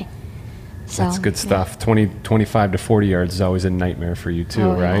today. So, that's good stuff. 25 to 40 yards is always a nightmare for you too,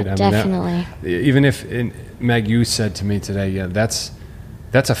 right? Yeah, definitely. Even if, Meg, you said to me today, yeah, that's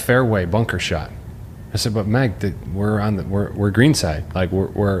a fairway bunker shot. I said, but Meg, we're greenside. Like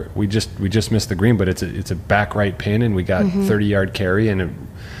we just missed the green, but it's a back right pin, and we got 30-yard carry, and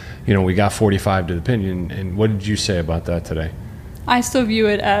we got 45 to the pin. And what did you say about that today? I still view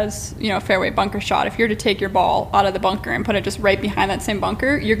it as, a fairway bunker shot. If you're to take your ball out of the bunker and put it just right behind that same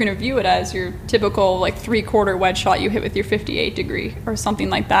bunker, you're going to view it as your typical like 3/4 wedge shot you hit with your 58 degree or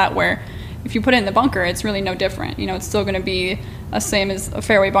something like that, where if you put it in the bunker, it's really no different. It's still going to be the same as a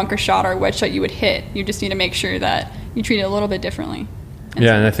fairway bunker shot or a wedge shot you would hit. You just need to make sure that you treat it a little bit differently. And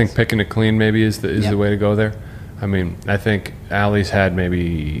I think picking it clean maybe is the way to go there. I mean, I think Allie's had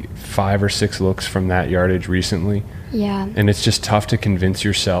maybe 5 or 6 looks from that yardage recently. Yeah. And it's just tough to convince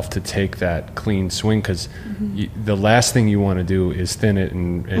yourself to take that clean swing, because the last thing you want to do is thin it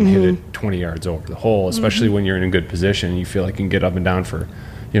and hit it 20 yards over the hole, especially when you're in a good position. You feel like you can get up and down for,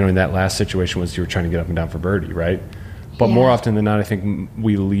 in that last situation was you were trying to get up and down for birdie, right? But more often than not, I think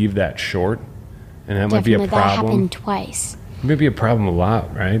we leave that short And that might be a Definitely, that problem. happened twice. It may be a problem a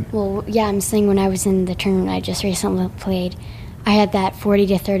lot, right? Well, yeah, I'm saying when I was in the tournament I just recently played, I had that 40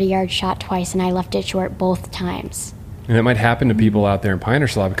 to 30 yard shot twice, and I left it short both times. And it might happen to people out there in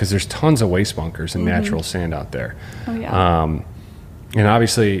Pinehurst a lot because there's tons of waste bunkers and natural sand out there. Oh, yeah. And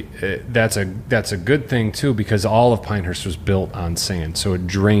obviously, that's a good thing too, because all of Pinehurst was built on sand, so it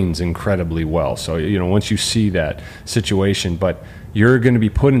drains incredibly well. So once you see that situation, but you're going to be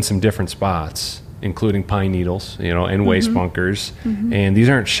put in some different spots, including pine needles, and waste bunkers. And these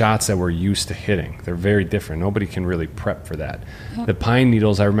aren't shots that we're used to hitting. They're very different. Nobody can really prep for that. Yep. The pine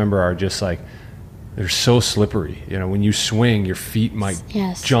needles, I remember, are just like, they're so slippery. When you swing, your feet might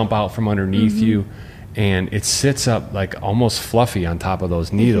jump out from underneath you. And it sits up like almost fluffy on top of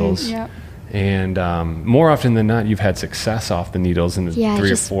those needles. Yep. And more often than not, you've had success off the needles in the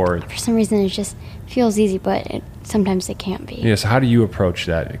 3 or 4. For some reason, it just feels easy, but sometimes it can't be. Yeah, so how do you approach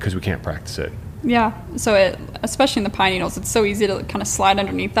that? Because we can't practice it. Yeah, so especially in the pine needles, it's so easy to kind of slide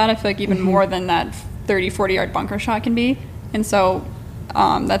underneath that. I feel like even more than that 30, 40-yard bunker shot can be. And so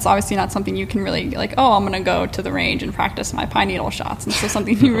that's obviously not something you can really I'm going to go to the range and practice my pine needle shots. And so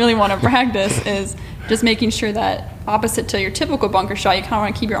something you really want to practice is just making sure that opposite to your typical bunker shot, you kind of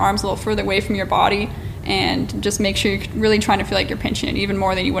want to keep your arms a little further away from your body and just make sure you're really trying to feel like you're pinching it even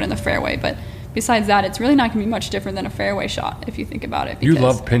more than you would in the fairway. But besides that, it's really not going to be much different than a fairway shot if you think about it. You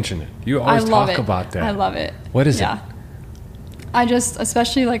love pinching it. You always talk about that. I love it. What is it? I just,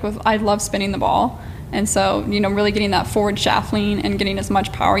 especially I love spinning the ball. And so, really getting that forward shaft lean and getting as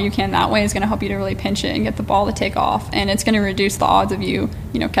much power you can that way is going to help you to really pinch it and get the ball to take off. And it's going to reduce the odds of you,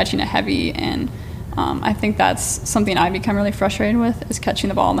 catching it heavy. And I think that's something I become really frustrated with, is catching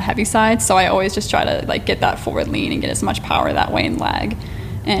the ball on the heavy side. So I always just try to get that forward lean and get as much power that way in lag,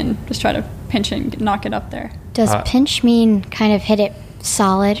 and just try to pinch it and knock it up there. Does pinch mean kind of hit it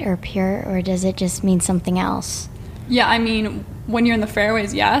solid or pure, or does it just mean something else? Yeah, I mean, when you're in the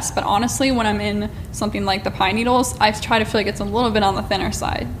fairways, yes. But honestly, when I'm in something like the pine needles, I try to feel like it's a little bit on the thinner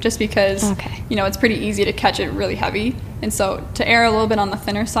side, just because, it's pretty easy to catch it really heavy. And so to err a little bit on the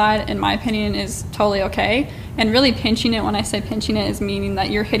thinner side, in my opinion, is totally okay. And really pinching it, when I say pinching it, is meaning that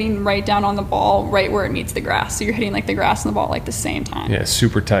you're hitting right down on the ball, right where it meets the grass. So you're hitting the grass and the ball the same time. Yeah,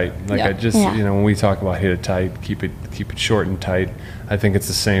 super tight. When we talk about hit it tight, keep it short and tight, I think it's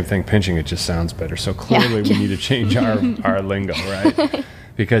the same thing. Pinching it just sounds better. So clearly we need to change our lingo, right?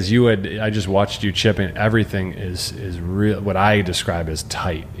 Because I just watched you chip, and everything is real, what I describe as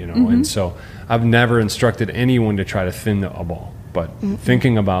tight, And so I've never instructed anyone to try to thin a ball, but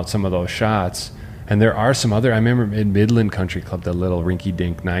thinking about some of those shots. And there are some other, I remember in Midland Country Club, the little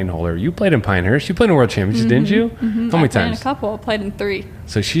rinky-dink 9-holer. You played in Pinehurst. You played in World Championships, didn't you? How many times? I played in a couple. Played in 3.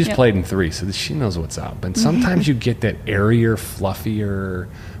 So she's played in 3, so she knows what's up. And sometimes you get that airier, fluffier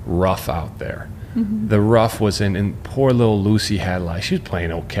rough out there. The rough was in poor little Lucy Hadley. She was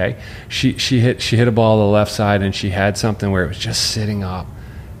playing okay. She hit a ball to the left side, and she had something where it was just sitting up,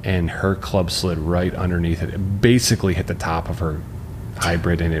 and her club slid right underneath it. It basically hit the top of her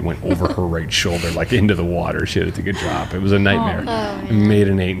hybrid, and it went over her right shoulder, into the water. She had to take a drop. It was a nightmare. Made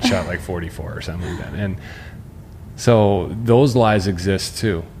an 8 and shot 44 or something like that. And so those lies exist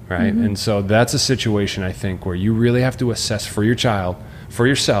too, right? And so that's a situation, I think, where you really have to assess for your child, for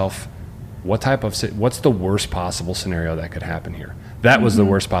yourself, what's the worst possible scenario that could happen here. That was the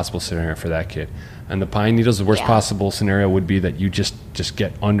worst possible scenario for that kid. And the pine needles, the worst possible scenario would be that you just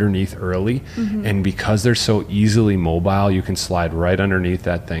get underneath early, and because they're so easily mobile, you can slide right underneath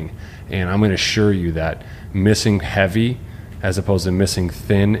that thing. And I'm going to assure you that missing heavy as opposed to missing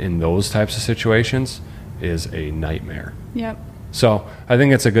thin in those types of situations is a nightmare. Yep. So I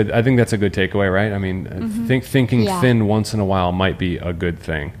think that's a good takeaway, right? I mean, thinking thin once in a while might be a good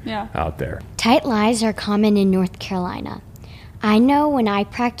thing out there. Tight lies are common in North Carolina. I know when I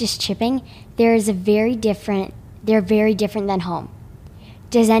practice chipping, they're very different than home.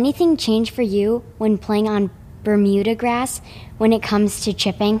 Does anything change for you when playing on Bermuda grass when it comes to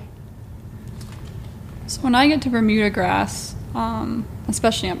chipping? So when I get to Bermuda grass,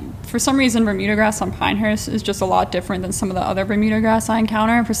 especially for some reason Bermuda grass on Pinehurst is just a lot different than some of the other Bermuda grass I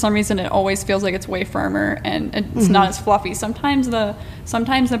encounter. For some reason it always feels like it's way firmer and it's not as fluffy. Sometimes the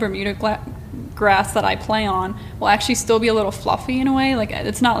Bermuda grass that I play on will actually still be a little fluffy in a way.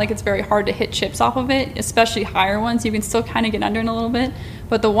 It's not like it's very hard to hit chips off of it, especially higher ones. You can still kind of get under it a little bit,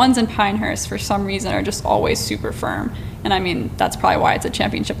 but the ones in Pinehurst for some reason are just always super firm. And I mean, that's probably why it's a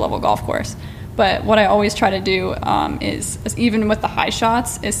championship level golf course. But what I always try to do is even with the high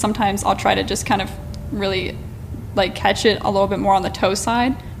shots, is sometimes I'll try to just kind of really catch it a little bit more on the toe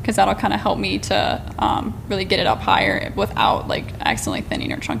side, because that'll kind of help me to really get it up higher without accidentally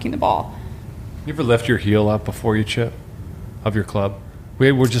thinning or chunking the ball. You ever lift your heel up before you chip of your club?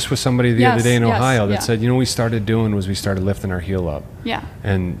 We were just with somebody the other day in Ohio that said, we started lifting our heel up. Yeah.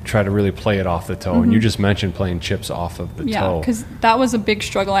 And try to really play it off the toe. And you just mentioned playing chips off of the toe. Yeah, because that was a big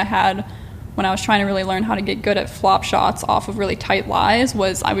struggle I had when I was trying to really learn how to get good at flop shots off of really tight lies.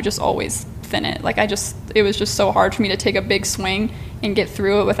 Was I would just always thin it. Like it was just so hard for me to take a big swing and get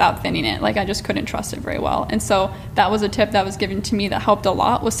through it without thinning it. Like I just couldn't trust it very well. And so that was a tip that was given to me that helped a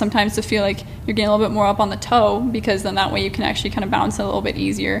lot, was sometimes to feel like you're getting a little bit more up on the toe, because then that way you can actually kind of bounce it a little bit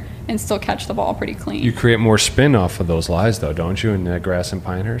easier and still catch the ball pretty clean. You create more spin off of those lies though, don't you, in Grass and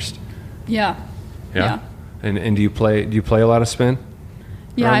Pinehurst? Yeah. And do you play a lot of spin?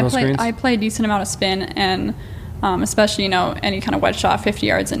 Yeah, I play a decent amount of spin, and especially, any kind of wedge shot 50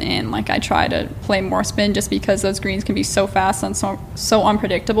 yards and in, like I try to play more spin, just because those greens can be so fast and so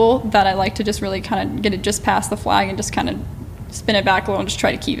unpredictable that I like to just really kind of get it just past the flag and just kind of spin it back a little and just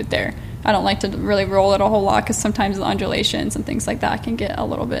try to keep it there. I don't like to really roll it a whole lot, because sometimes the undulations and things like that can get a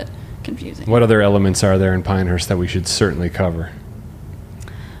little bit confusing. What other elements are there in Pinehurst that we should certainly cover?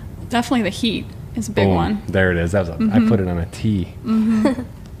 Definitely the heat is a big one. There it is. I put it on a tee.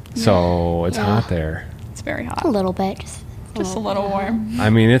 So it's hot there. It's very hot. A little bit. Just a little warm. I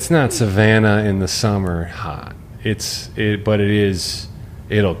mean, it's not Savannah in the summer hot. But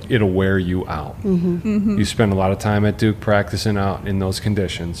it'll wear you out. You spend a lot of time at Duke practicing out in those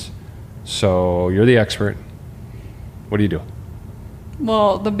conditions. So you're the expert. What do you do?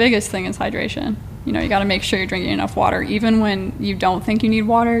 Well, the biggest thing is hydration. You got to make sure you're drinking enough water. Even when you don't think you need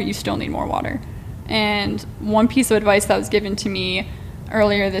water, you still need more water. And one piece of advice that was given to me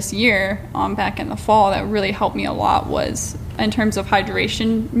earlier this year, back in the fall, that really helped me a lot was in terms of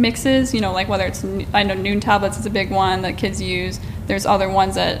hydration mixes. Like whether it's, I know Noon tablets is a big one that kids use. There's other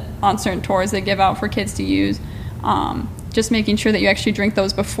ones that on certain tours they give out for kids to use. Just making sure that you actually drink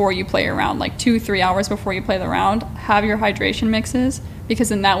those before you play a round, like 2-3 hours before you play the round. Have your hydration mixes,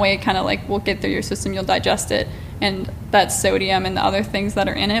 because in that way it kind of like will get through your system, you'll digest it, and that sodium and the other things that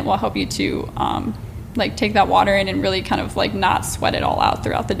are in it will help you to take that water in and really kind of like not sweat it all out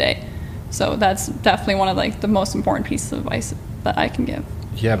throughout the day. So that's definitely one of the most important pieces of advice that I can give.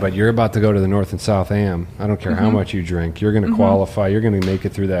 Yeah, but you're about to go to the North and South Am. I don't care how much you drink. You're going to qualify. You're going to make it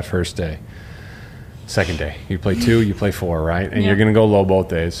through that first day. Second day, you play 2, you play 4, right? And you're going to go low both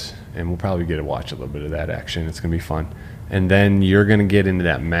days, and we'll probably get to watch a little bit of that action. It's going to be fun. And then you're going to get into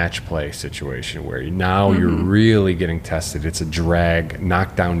that match play situation where now you're really getting tested. It's a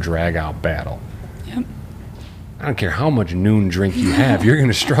knockdown, drag-out battle. Yep. I don't care how much Noon drink you have, you're going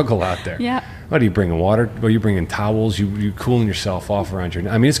to struggle out there. Yeah. What are you bringing, water? Are you bringing towels? You cooling yourself off around your...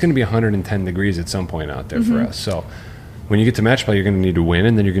 I mean, it's going to be 110 degrees at some point out there for us, so... When you get to match play, you're going to need to win,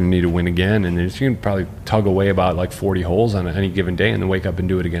 and then you're going to need to win again, and then you can probably tug away about 40 holes on any given day, and then wake up and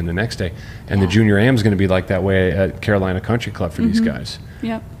do it again the next day. And the Junior Am is going to be like that way at Carolina Country Club for these guys.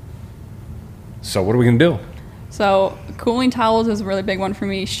 Yep. So what are we going to do? So cooling towels is a really big one for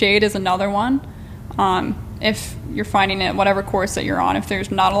me. Shade is another one. If you're finding it, whatever course that you're on, if there's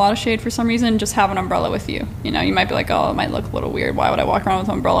not a lot of shade for some reason, just have an umbrella with you. You might be like, oh, it might look a little weird. Why would I walk around with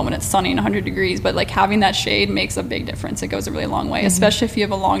an umbrella when it's sunny and 100 degrees? But having that shade makes a big difference. It goes a really long way, especially if you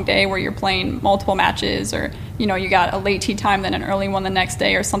have a long day where you're playing multiple matches, or, you got a late tee time, then an early one the next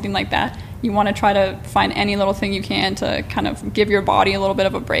day or something like that. You want to try to find any little thing you can to kind of give your body a little bit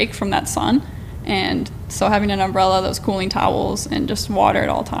of a break from that sun. And so having an umbrella, those cooling towels, and just water at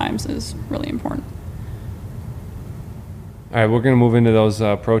all times is really important. All right, we're going to move into those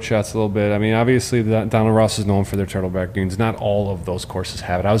approach shots a little bit. I mean, obviously, Donald Ross is known for their turtleback dunes. Not all of those courses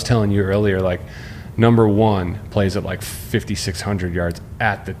have it. I was telling you earlier, number 1 plays at 5,600 yards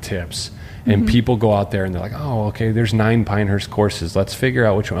at the tips. And people go out there and they're like, oh, okay, there's 9 Pinehurst courses. Let's figure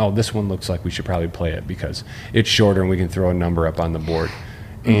out which one. Oh, this one looks like we should probably play it because it's shorter and we can throw a number up on the board.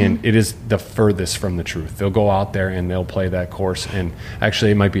 And it is the furthest from the truth. They'll go out there and they'll play that course, and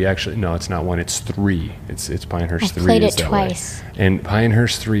it might be no, it's not 1, it's 3. It's Pinehurst 3. I played it twice. And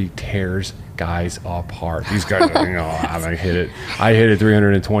Pinehurst 3 tears guys apart. These guys are I hit it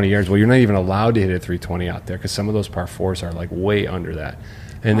 320 yards. Well, you're not even allowed to hit it 320 out there, because some of those par 4s are way under that.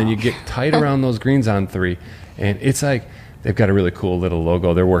 And then you get tight around those greens on 3, and it's they've got a really cool little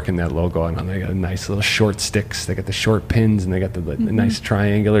logo. They're working that logo on. They got nice little short sticks. They got the short pins, and they got the nice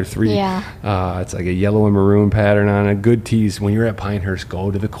triangular 3. Yeah. It's like a yellow and maroon pattern on it. Good tees. When you're at Pinehurst, go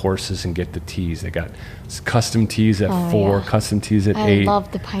to the courses and get the tees. They got custom tees at 4, custom tees at 8. I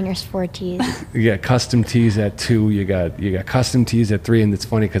love the Pinehurst 4 tees. You got custom tees at 2. You got custom tees at 3, and it's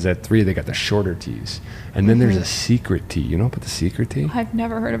funny because at 3 they got the shorter tees. And then there's a secret tee. You know about the secret tee? I've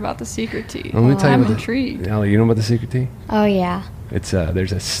never heard about the secret tee. Let me tell you I'm intrigued. Allie, you know about the secret tee? Oh, yeah. It's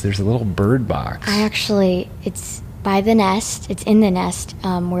there's a little bird box. It's by the nest. It's in the nest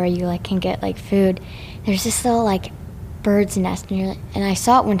where you like can get like food. There's this little like bird's nest, and I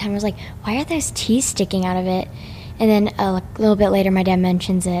saw it one time. I was like, why are those teeth sticking out of it? And then a little bit later, my dad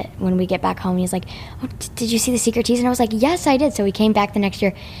mentions it when we get back home. He's like, oh, did you see the secret teeth? And I was like, yes, I did. So we came back the next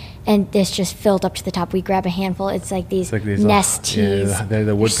year, and this just filled up to the top. We grab a handful. It's like these nest teas. Yeah, they're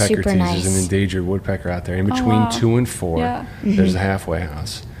the woodpecker teas. Nice. There's an endangered woodpecker out there. In between 2 and 4, there's a halfway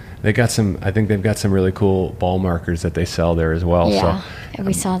house. They got some. I think they've got some really cool ball markers that they sell there as well. Yeah, so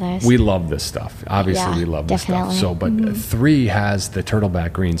we saw those. We love this stuff. Obviously, we love this stuff. So, but 3 has the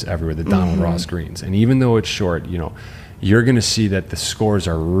turtleback greens everywhere, the Donald Ross greens, and even though it's short, you're going to see that the scores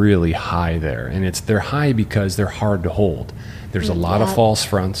are really high there, and they're high because they're hard to hold. There's a lot of false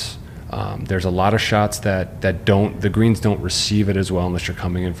fronts. There's a lot of shots that the greens don't receive it as well unless you're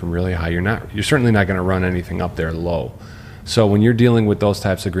coming in from really high. You're certainly not going to run anything up there low. So when you're dealing with those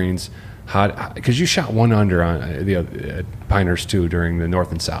types of greens, because you shot 1 under on the Pinehurst 2 during the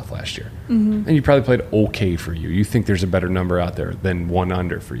North and South last year, and you probably played okay for you. You think there's a better number out there than 1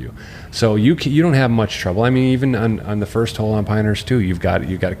 under for you, so you don't have much trouble. I mean, even on the first hole on Pinehurst 2, you've got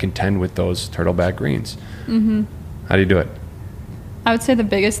to contend with those turtleback greens. How do you do it? I would say the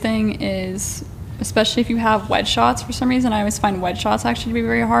biggest thing is, especially if you have wedge shots for some reason, I always find wedge shots actually to be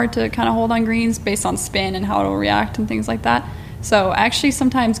very hard to kind of hold on greens based on spin and how it'll react and things like that. So actually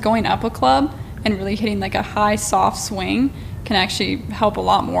sometimes going up a club and really hitting like a high soft swing can actually help a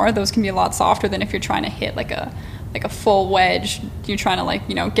lot more. Those can be a lot softer than if you're trying to hit like a full wedge. You're trying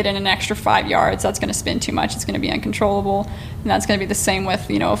to get in an extra 5 yards. That's going to spin too much. It's going to be uncontrollable. And that's going to be the same with,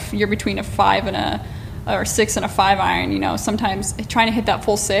 if you're between a 5 and a 6 and a 5 iron, sometimes trying to hit that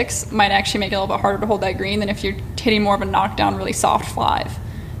full 6 might actually make it a little bit harder to hold that green than if you're hitting more of a knockdown, really soft 5.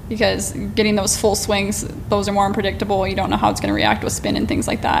 Because getting those full swings, those are more unpredictable. You don't know how it's going to react with spin and things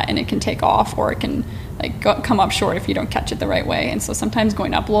like that, and it can take off or it can come up short if you don't catch it the right way. And so sometimes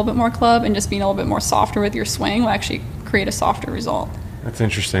going up a little bit more club and just being a little bit more softer with your swing will actually create a softer result. That's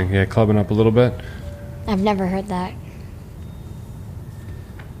interesting. Yeah, clubbing up a little bit. I've never heard that.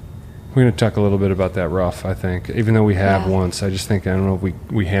 We're going to talk a little bit about that rough, I think. Even though we have once, I don't know if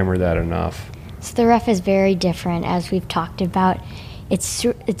we hammer that enough. So the rough is very different, as we've talked about.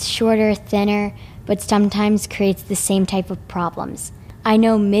 It's shorter, thinner, but sometimes creates the same type of problems. I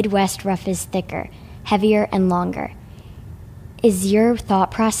know Midwest rough is thicker, heavier, and longer. Is your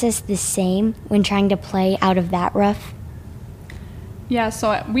thought process the same when trying to play out of that rough? Yeah,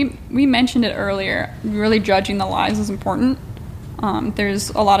 so we mentioned it earlier. Really judging the lies is important. There's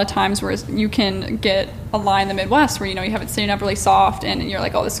a lot of times where you can get a lie in the Midwest where, you have it sitting up really soft and you're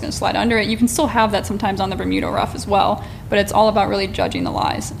like, oh, this is going to slide under it. You can still have that sometimes on the Bermuda rough as well, but it's all about really judging the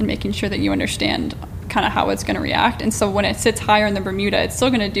lies and making sure that you understand kind of how it's going to react. And so when it sits higher in the Bermuda, it's still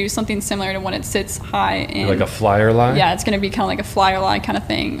going to do something similar to when it sits high in... Like a flyer lie? Yeah, it's going to be kind of like a flyer lie kind of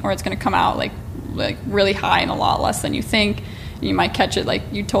thing, or it's going to come out like really high and a lot less than you think. You might catch it like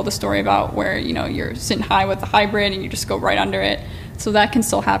you told the story about where, you're sitting high with the hybrid and you just go right under it. So that can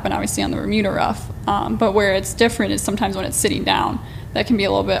still happen, obviously, on the Bermuda rough. But where it's different is sometimes when it's sitting down. That can be a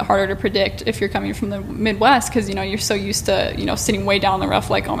little bit harder to predict if you're coming from the Midwest because, you're so used to, sitting way down the rough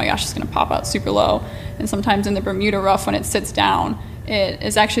like, oh, my gosh, it's going to pop out super low. And sometimes in the Bermuda rough, when it sits down, it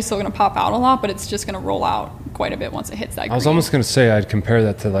is actually still going to pop out a lot, but it's just going to roll out quite a bit once it hits that green. I was almost going to say I'd compare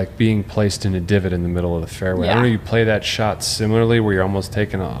that to like being placed in a divot in the middle of the fairway. Yeah. I don't know if you play that shot similarly where you're almost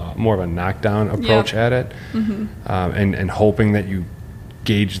taking more of a knockdown approach at it and hoping that you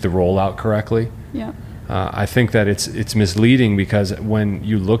gauge the rollout correctly. Yeah. I think that it's misleading because when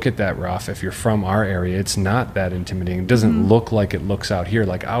you look at that rough, if you're from our area, it's not that intimidating. It doesn't look like it looks out here.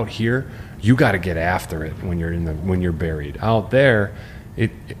 Like out here, you got to get after it when you're buried. Out there,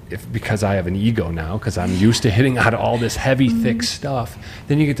 because I have an ego now, because I'm used to hitting out all this heavy, thick stuff.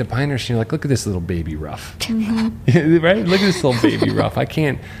 Then you get to Pinehurst and you're like, look at this little baby rough, right? Look at this little baby rough.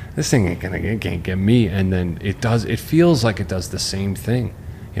 This thing it can't get me. And then it feels like it does the same thing.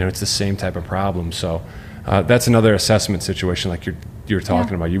 It's the same type of problem. So that's another assessment situation like you're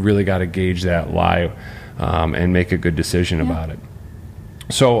talking about. You really got to gauge that lie and make a good decision about it.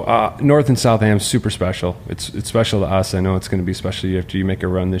 So North and South Am is super special. It's special to us. I know it's going to be special after you make a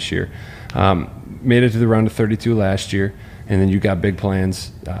run this year. Made it to the round of 32 last year, and then you got big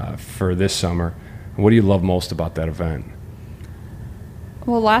plans for this summer. What do you love most about that event?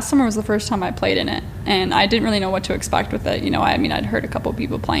 Well, last summer was the first time I played in it, and I didn't really know what to expect with it. I'd heard a couple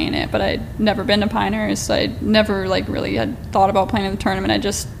people playing it, but I'd never been to Pinehurst. So I'd never really had thought about playing in the tournament.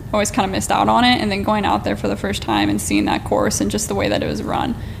 always kind of missed out on it. And then going out there for the first time and seeing that course and just the way that it was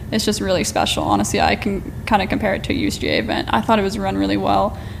run, it's just really special. Honestly, I can kind of compare it to a USGA event. I thought it was run really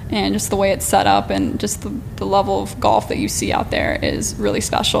well, and just the way it's set up and just the level of golf that you see out there is really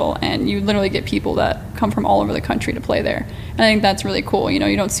special. And you literally get people that come from all over the country to play there. And I think that's really cool. You know,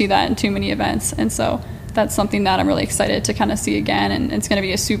 you don't see that in too many events. And so that's something that I'm really excited to kind of see again. And it's going to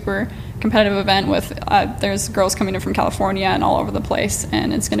be a super competitive event with there's girls coming in from California and all over the place,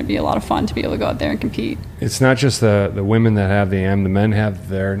 and it's going to be a lot of fun to be able to go out there and compete. It's not just the women that have the AM, the men have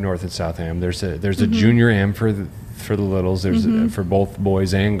their North and South AM. There's a junior AM for the littles. There's for both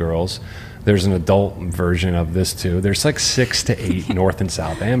boys and girls. There's an adult version of this too. There's like 6 to 8 North and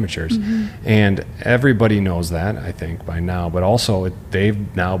South amateurs, and everybody knows that, I think, by now. But also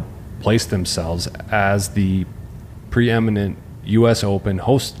they've now placed themselves as the preeminent U.S. Open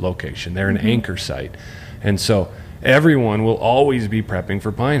host location. They're an anchor site. And so everyone will always be prepping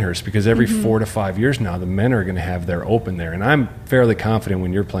for Pinehurst, because every 4 to 5 years now, the men are going to have their Open there. And I'm fairly confident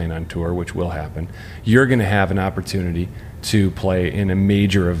when you're playing on tour, which will happen, you're going to have an opportunity to play in a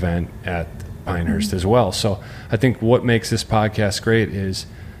major event at Pinehurst as well. So I think what makes this podcast great is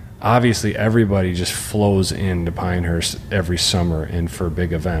obviously everybody just flows into Pinehurst every summer and for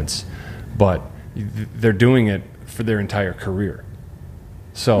big events, but they're doing it for their entire career.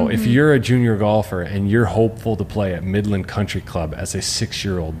 So if you're a junior golfer and you're hopeful to play at Midland Country Club as a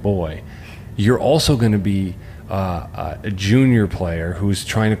 6-year-old boy, you're also going to be a junior player who's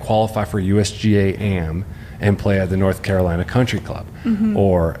trying to qualify for USGA AM and play at the North Carolina Country Club,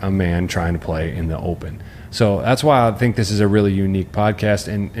 or a man trying to play in the Open. So that's why I think this is a really unique podcast.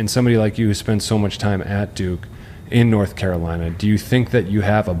 And somebody like you who spends so much time at Duke in North Carolina, do you think that you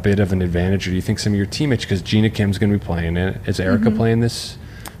have a bit of an advantage, or do you think some of your teammates, because Gina Kim's going to be playing in it, is Erica playing this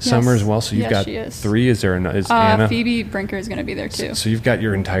summer as well? So you've got 3. Is Anna? Phoebe Brinker is going to be there too. So you've got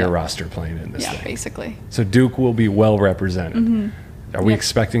your entire roster playing in this thing. Yeah, basically. So Duke will be well represented. Are we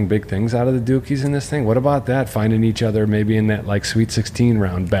expecting big things out of the Dukies in this thing? What about that? Finding each other maybe in that like Sweet 16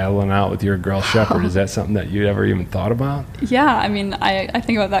 round, battling out with your girl Shepherd. Is that something that you ever even thought about? Yeah, I mean, I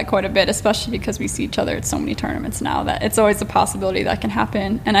think about that quite a bit, especially because we see each other at so many tournaments now that it's always a possibility that can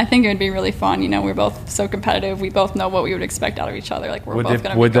happen. And I think it would be really fun. You know, we're both so competitive. We both know what we would expect out of each other. Like we're both going to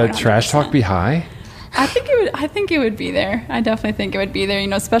be Would the 100%. trash talk be high? I think it would be there. I definitely think it would be there, you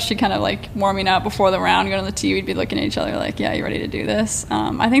know, especially kind of like warming up before the round, going to the tee, we'd be looking at each other like, yeah, you ready to do this?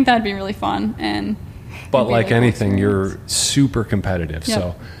 I think that'd be really fun. But like really anything, you're super competitive. Yep.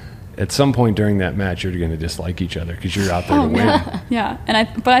 So at some point during that match, you're going to dislike each other because you're out there to win. Yeah.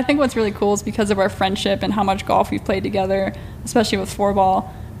 But I think what's really cool is because of our friendship and how much golf we've played together, especially with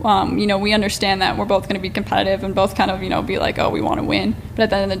 4-ball, you know, we understand that we're both going to be competitive and both kind of, you know, be like, oh, we want to win. But at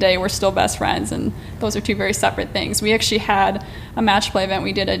the end of the day, we're still best friends, and those are two very separate things. We actually had a match play event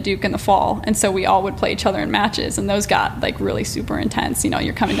we did at Duke in the fall, and so we all would play each other in matches, and those got like really super intense. You know,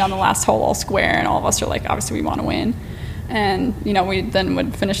 you're coming down the last hole all square, and all of us are like, obviously we want to win. And, you know, we then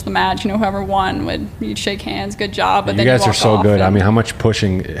would finish the match, you know, whoever won you'd shake hands, good job. But you guys are so good. I mean, how much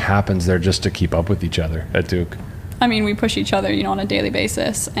pushing happens there just to keep up with each other at Duke? I mean, we push each other, you know, on a daily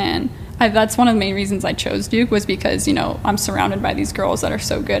basis. And that's one of the main reasons I chose Duke, was because, you know, I'm surrounded by these girls that are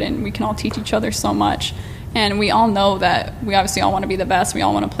so good, and we can all teach each other so much. And we all know that we obviously all want to be the best. We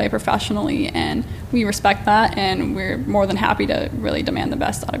all want to play professionally, and we respect that. And we're more than happy to really demand the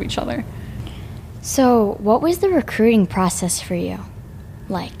best out of each other. So what was the recruiting process for you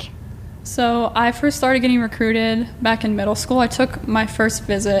like? So I first started getting recruited back in middle school. I took my first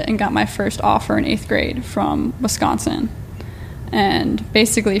visit and got my first offer in 8th grade from Wisconsin. And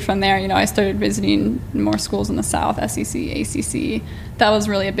basically from there, you know, I started visiting more schools in the South, SEC, ACC. That was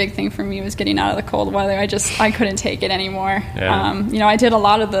really a big thing for me, was getting out of the cold weather. I couldn't take it anymore. Yeah. You know, I did a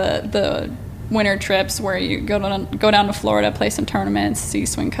lot of the winter trips where you go down to Florida, play some tournaments, see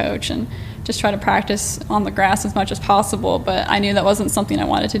swing coach, and just try to practice on the grass as much as possible. But I knew that wasn't something I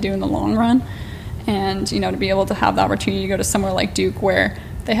wanted to do in the long run. And, you know, to be able to have the opportunity to go to somewhere like Duke, where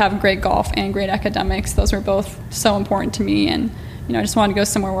they have great golf and great academics, those were both so important to me. And, you know, I just wanted to go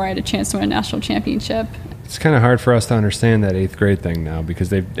somewhere where I had a chance to win a national championship. It's kind of hard for us to understand that 8th grade thing now, because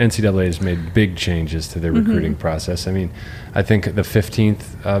NCAA has made big changes to their recruiting process. I mean, I think the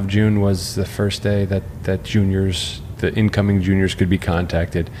 15th of June was the first day that juniors, the incoming juniors, could be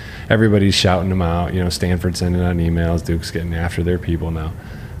contacted. Everybody's shouting them out. You know, Stanford sending out emails. Duke's getting after their people now.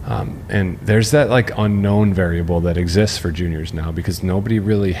 And there's that like unknown variable that exists for juniors now, because nobody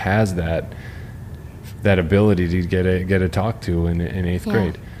really has that ability to get a talk to in 8th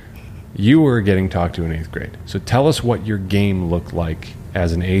grade. You were getting talked to in 8th grade. So tell us what your game looked like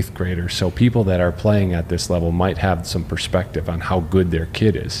as an 8th grader. So people that are playing at this level might have some perspective on how good their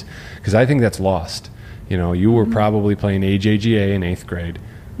kid is. Because I think that's lost. You know, you were probably playing AJGA in 8th grade,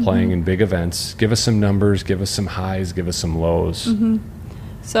 playing in big events. Give us some numbers, give us some highs, give us some lows.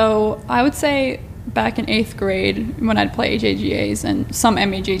 So I would say back in 8th grade, when I'd play AJGAs and some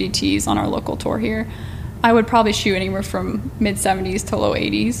MAJDTs on our local tour here, I would probably shoot anywhere from mid-70s to low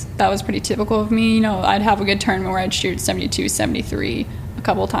 80s. That was pretty typical of me. You know, I'd have a good tournament where I'd shoot 72, 73 a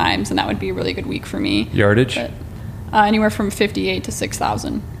couple times, and that would be a really good week for me. Yardage? But, anywhere from 58 to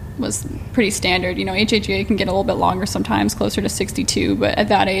 6,000 was pretty standard. You know, HHGA can get a little bit longer sometimes, closer to 62, but at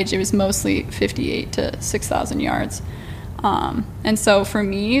that age it was mostly 58 to 6,000 yards. And so for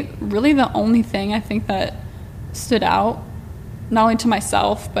me, really the only thing I think that stood out, not only to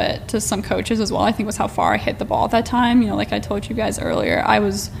myself, but to some coaches as well, I think was how far I hit the ball at that time. You know, like I told you guys earlier, I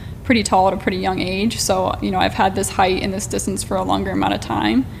was pretty tall at a pretty young age. So, you know, I've had this height and this distance for a longer amount of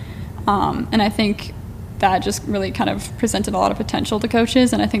time. And I think that just really kind of presented a lot of potential to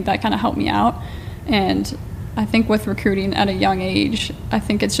coaches, and I think that kind of helped me out. And I think with recruiting at a young age, I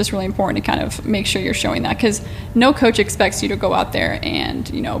think it's just really important to kind of make sure you're showing that, because no coach expects you to go out there and,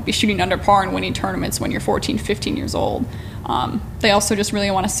 you know, be shooting under par and winning tournaments when you're 14, 15 years old. They also just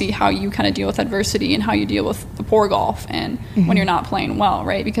really want to see how you kind of deal with adversity and how you deal with the poor golf and when you're not playing well,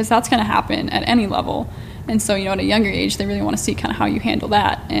 right? Because that's going to happen at any level. And so, you know, at a younger age, they really want to see kind of how you handle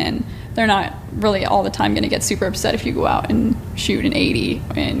that. And they're not really all the time going to get super upset if you go out and shoot an 80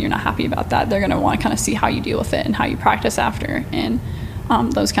 and you're not happy about that. They're going to want to kind of see how you deal with it and how you practice after, and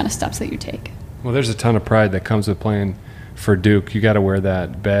those kind of steps that you take. Well, there's a ton of pride that comes with playing for Duke. You got to wear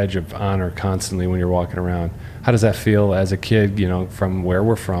that badge of honor constantly when you're walking around. How does that feel as a kid, you know, from where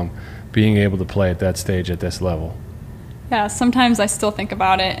we're from, being able to play at that stage at this level? Yeah, sometimes I still think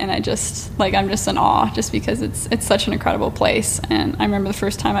about it, and I'm just in awe, just because it's such an incredible place. And I remember the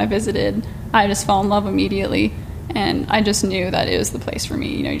first time I visited, I just fell in love immediately, and I just knew that it was the place for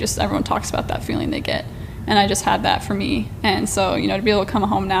me. You know, everyone talks about that feeling they get, and I just had that for me. And so, you know, to be able to come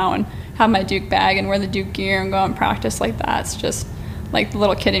home now and have my Duke bag and wear the Duke gear and go out and practice like that, it's just like the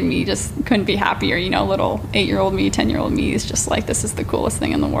little kid in me just couldn't be happier. You know, little 8-year-old me, 10-year-old me is just like, this is the coolest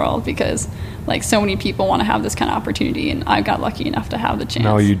thing in the world, because like so many people want to have this kind of opportunity, and I got lucky enough to have the chance.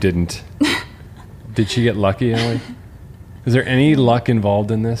 No, you didn't. Did she get lucky, Ellie? Is there any luck involved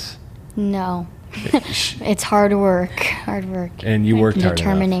in this? No. It's hard work. And you worked hard enough.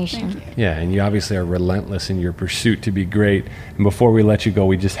 Determination. Yeah, and you obviously are relentless in your pursuit to be great. And before we let you go,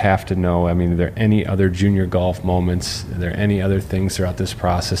 we just have to know, I mean, are there any other junior golf moments? Are there any other things throughout this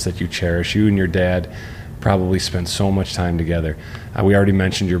process that you cherish? You and your dad probably spent so much time together. We already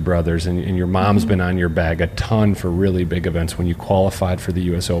mentioned your brothers, and your mom's been on your bag a ton for really big events. When you qualified for the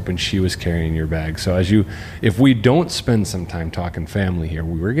U.S. Open, she was carrying your bag. So if we don't spend some time talking family here,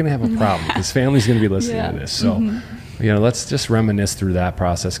 we're going to have a problem, because family's going to be listening to this. So, you know, let's just reminisce through that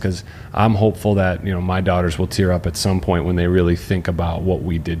process, because I'm hopeful that, you know, my daughters will tear up at some point when they really think about what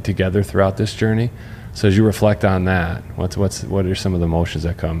we did together throughout this journey. So as you reflect on that, what are some of the emotions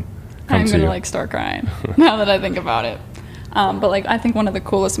that come I'm to going you? to like start crying now that I think about it. But like, I think one of the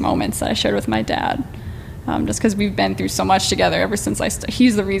coolest moments that I shared with my dad, just because we've been through so much together ever since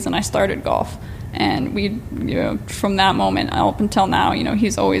he's the reason I started golf. And we, you know, from that moment up until now, you know,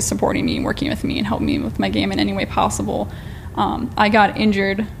 he's always supporting me and working with me and helping me with my game in any way possible. I got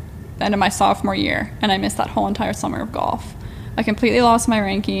injured the end of my sophomore year, and I missed that whole entire summer of golf. I completely lost my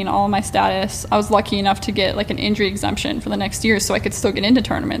ranking, all of my status. I was lucky enough to get like an injury exemption for the next year, so I could still get into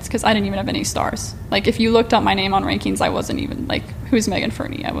tournaments, because I didn't even have any stars. Like, if you looked up my name on rankings, I wasn't even like, who's Megan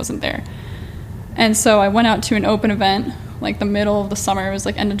Fernie? I wasn't there. And so I went out to an open event like the middle of the summer, it was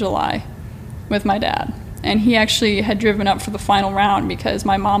like end of July, with my dad. And he actually had driven up for the final round, because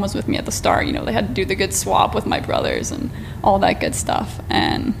my mom was with me at the start. You know, they had to do the good swap with my brothers and all that good stuff.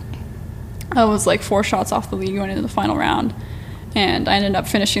 And I was like 4 shots off the lead going into the final round. And I ended up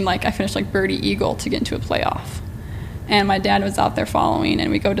finishing like birdie eagle to get into a playoff. And my dad was out there following, and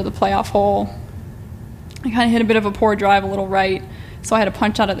we go to the playoff hole. I kind of hit a bit of a poor drive, a little right, so I had to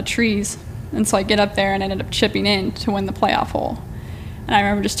punch out of the trees. And so I get up there and ended up chipping in to win the playoff hole. And I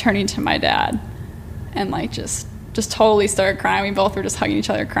remember just turning to my dad and like just totally started crying. We both were just hugging each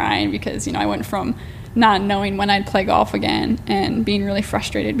other crying, because, you know, I went from not knowing when I'd play golf again and being really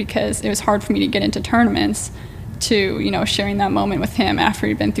frustrated because it was hard for me to get into tournaments, to, you know, sharing that moment with him after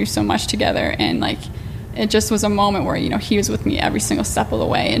we'd been through so much together, and like it just was a moment where, he was with me every single step of the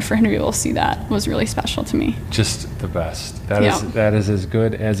way. And for him to be able to see that was really special to me. Just the best. That is as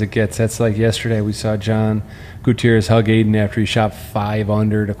good as it gets. That's like yesterday we saw John Gutierrez hug Aiden after he shot 5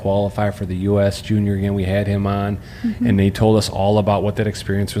 under to qualify for the U.S. Junior again. We had him on, and they told us all about what that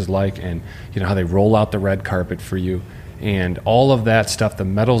experience was like, and how they roll out the red carpet for you. And all of that stuff, the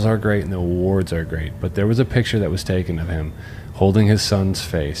medals are great and the awards are great. But there was a picture that was taken of him holding his son's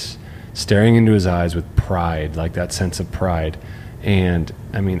face, staring into his eyes with pride, like that sense of pride. And,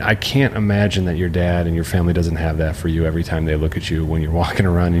 I can't imagine that your dad and your family doesn't have that for you every time they look at you when you're walking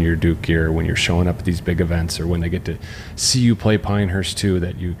around in your Duke gear, when you're showing up at these big events, or when they get to see you play Pinehurst too,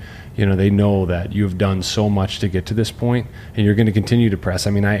 that they know that you've done so much to get to this point, and you're going to continue to press.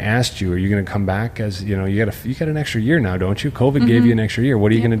 I asked you, are you going to come back as, you got an extra year now, don't you? COVID gave you an extra year.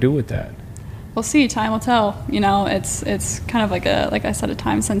 What are you going to do with that? We'll see. Time will tell. It's kind of like I said, a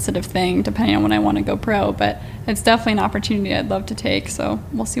time-sensitive thing, depending on when I want to go pro. But it's definitely an opportunity I'd love to take. So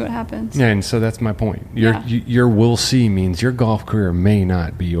we'll see what happens. Yeah, and so that's my point. Your "we'll see" means your golf career may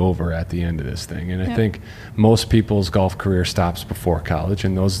not be over at the end of this thing. And I think most people's golf career stops before college,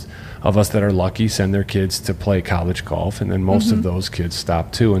 and those of us that are lucky send their kids to play college golf, and then most of those kids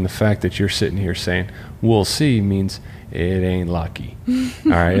stop too. And the fact that you're sitting here saying "we'll see" means it ain't lucky.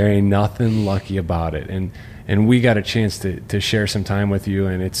 All right, there ain't nothing lucky about it. And we got a chance to share some time with you.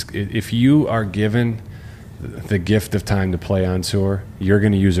 And if you are given the gift of time to play on tour, you're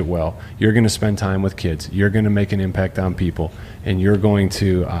going to use it well. You're going to spend time with kids. You're going to make an impact on people. And you're going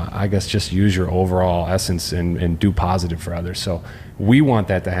to, just use your overall essence and do positive for others. So we want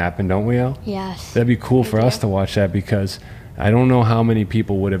that to happen, don't we, Elle? Yes. That'd be cool for us to watch that, because I don't know how many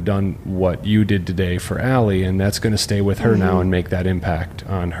people would have done what you did today for Allie, and that's going to stay with her now and make that impact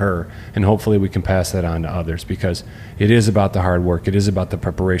on her. And hopefully we can pass that on to others, because it is about the hard work. It is about the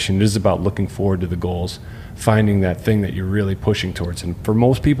preparation. It is about looking forward to the goals, finding that thing that you're really pushing towards. And for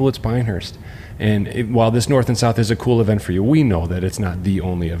most people, it's Pinehurst. And while this North and South is a cool event for you, we know that it's not the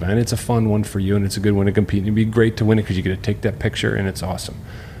only event. It's a fun one for you, and it's a good one to compete. And it'd be great to win it because you get to take that picture, and it's awesome.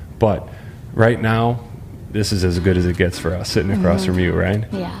 But right now, this is as good as it gets for us, sitting across from you, right?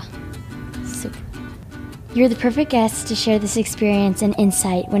 Yeah. Super. You're the perfect guest to share this experience and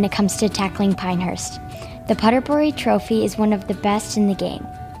insight when it comes to tackling Pinehurst. The Putterbury Trophy is one of the best in the game,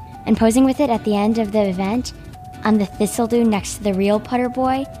 and posing with it at the end of the event on the Thistledown next to the real Putter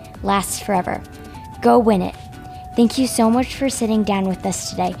Boy lasts forever. Go win it. Thank you so much for sitting down with us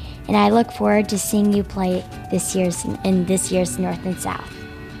today, and I look forward to seeing you play this year's North and South.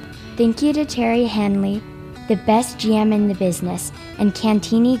 Thank you to Terry Hanley, the best GM in the business, and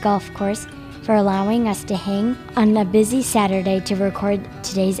Cantini Golf Course for allowing us to hang on a busy Saturday to record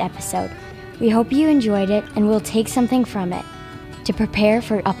today's episode. We hope you enjoyed it and will take something from it to prepare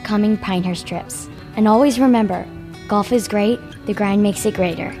for upcoming Pinehurst trips. And always remember, golf is great, the grind makes it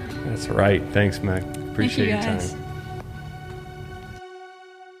greater. That's right. Thanks, Meg. Appreciate your time.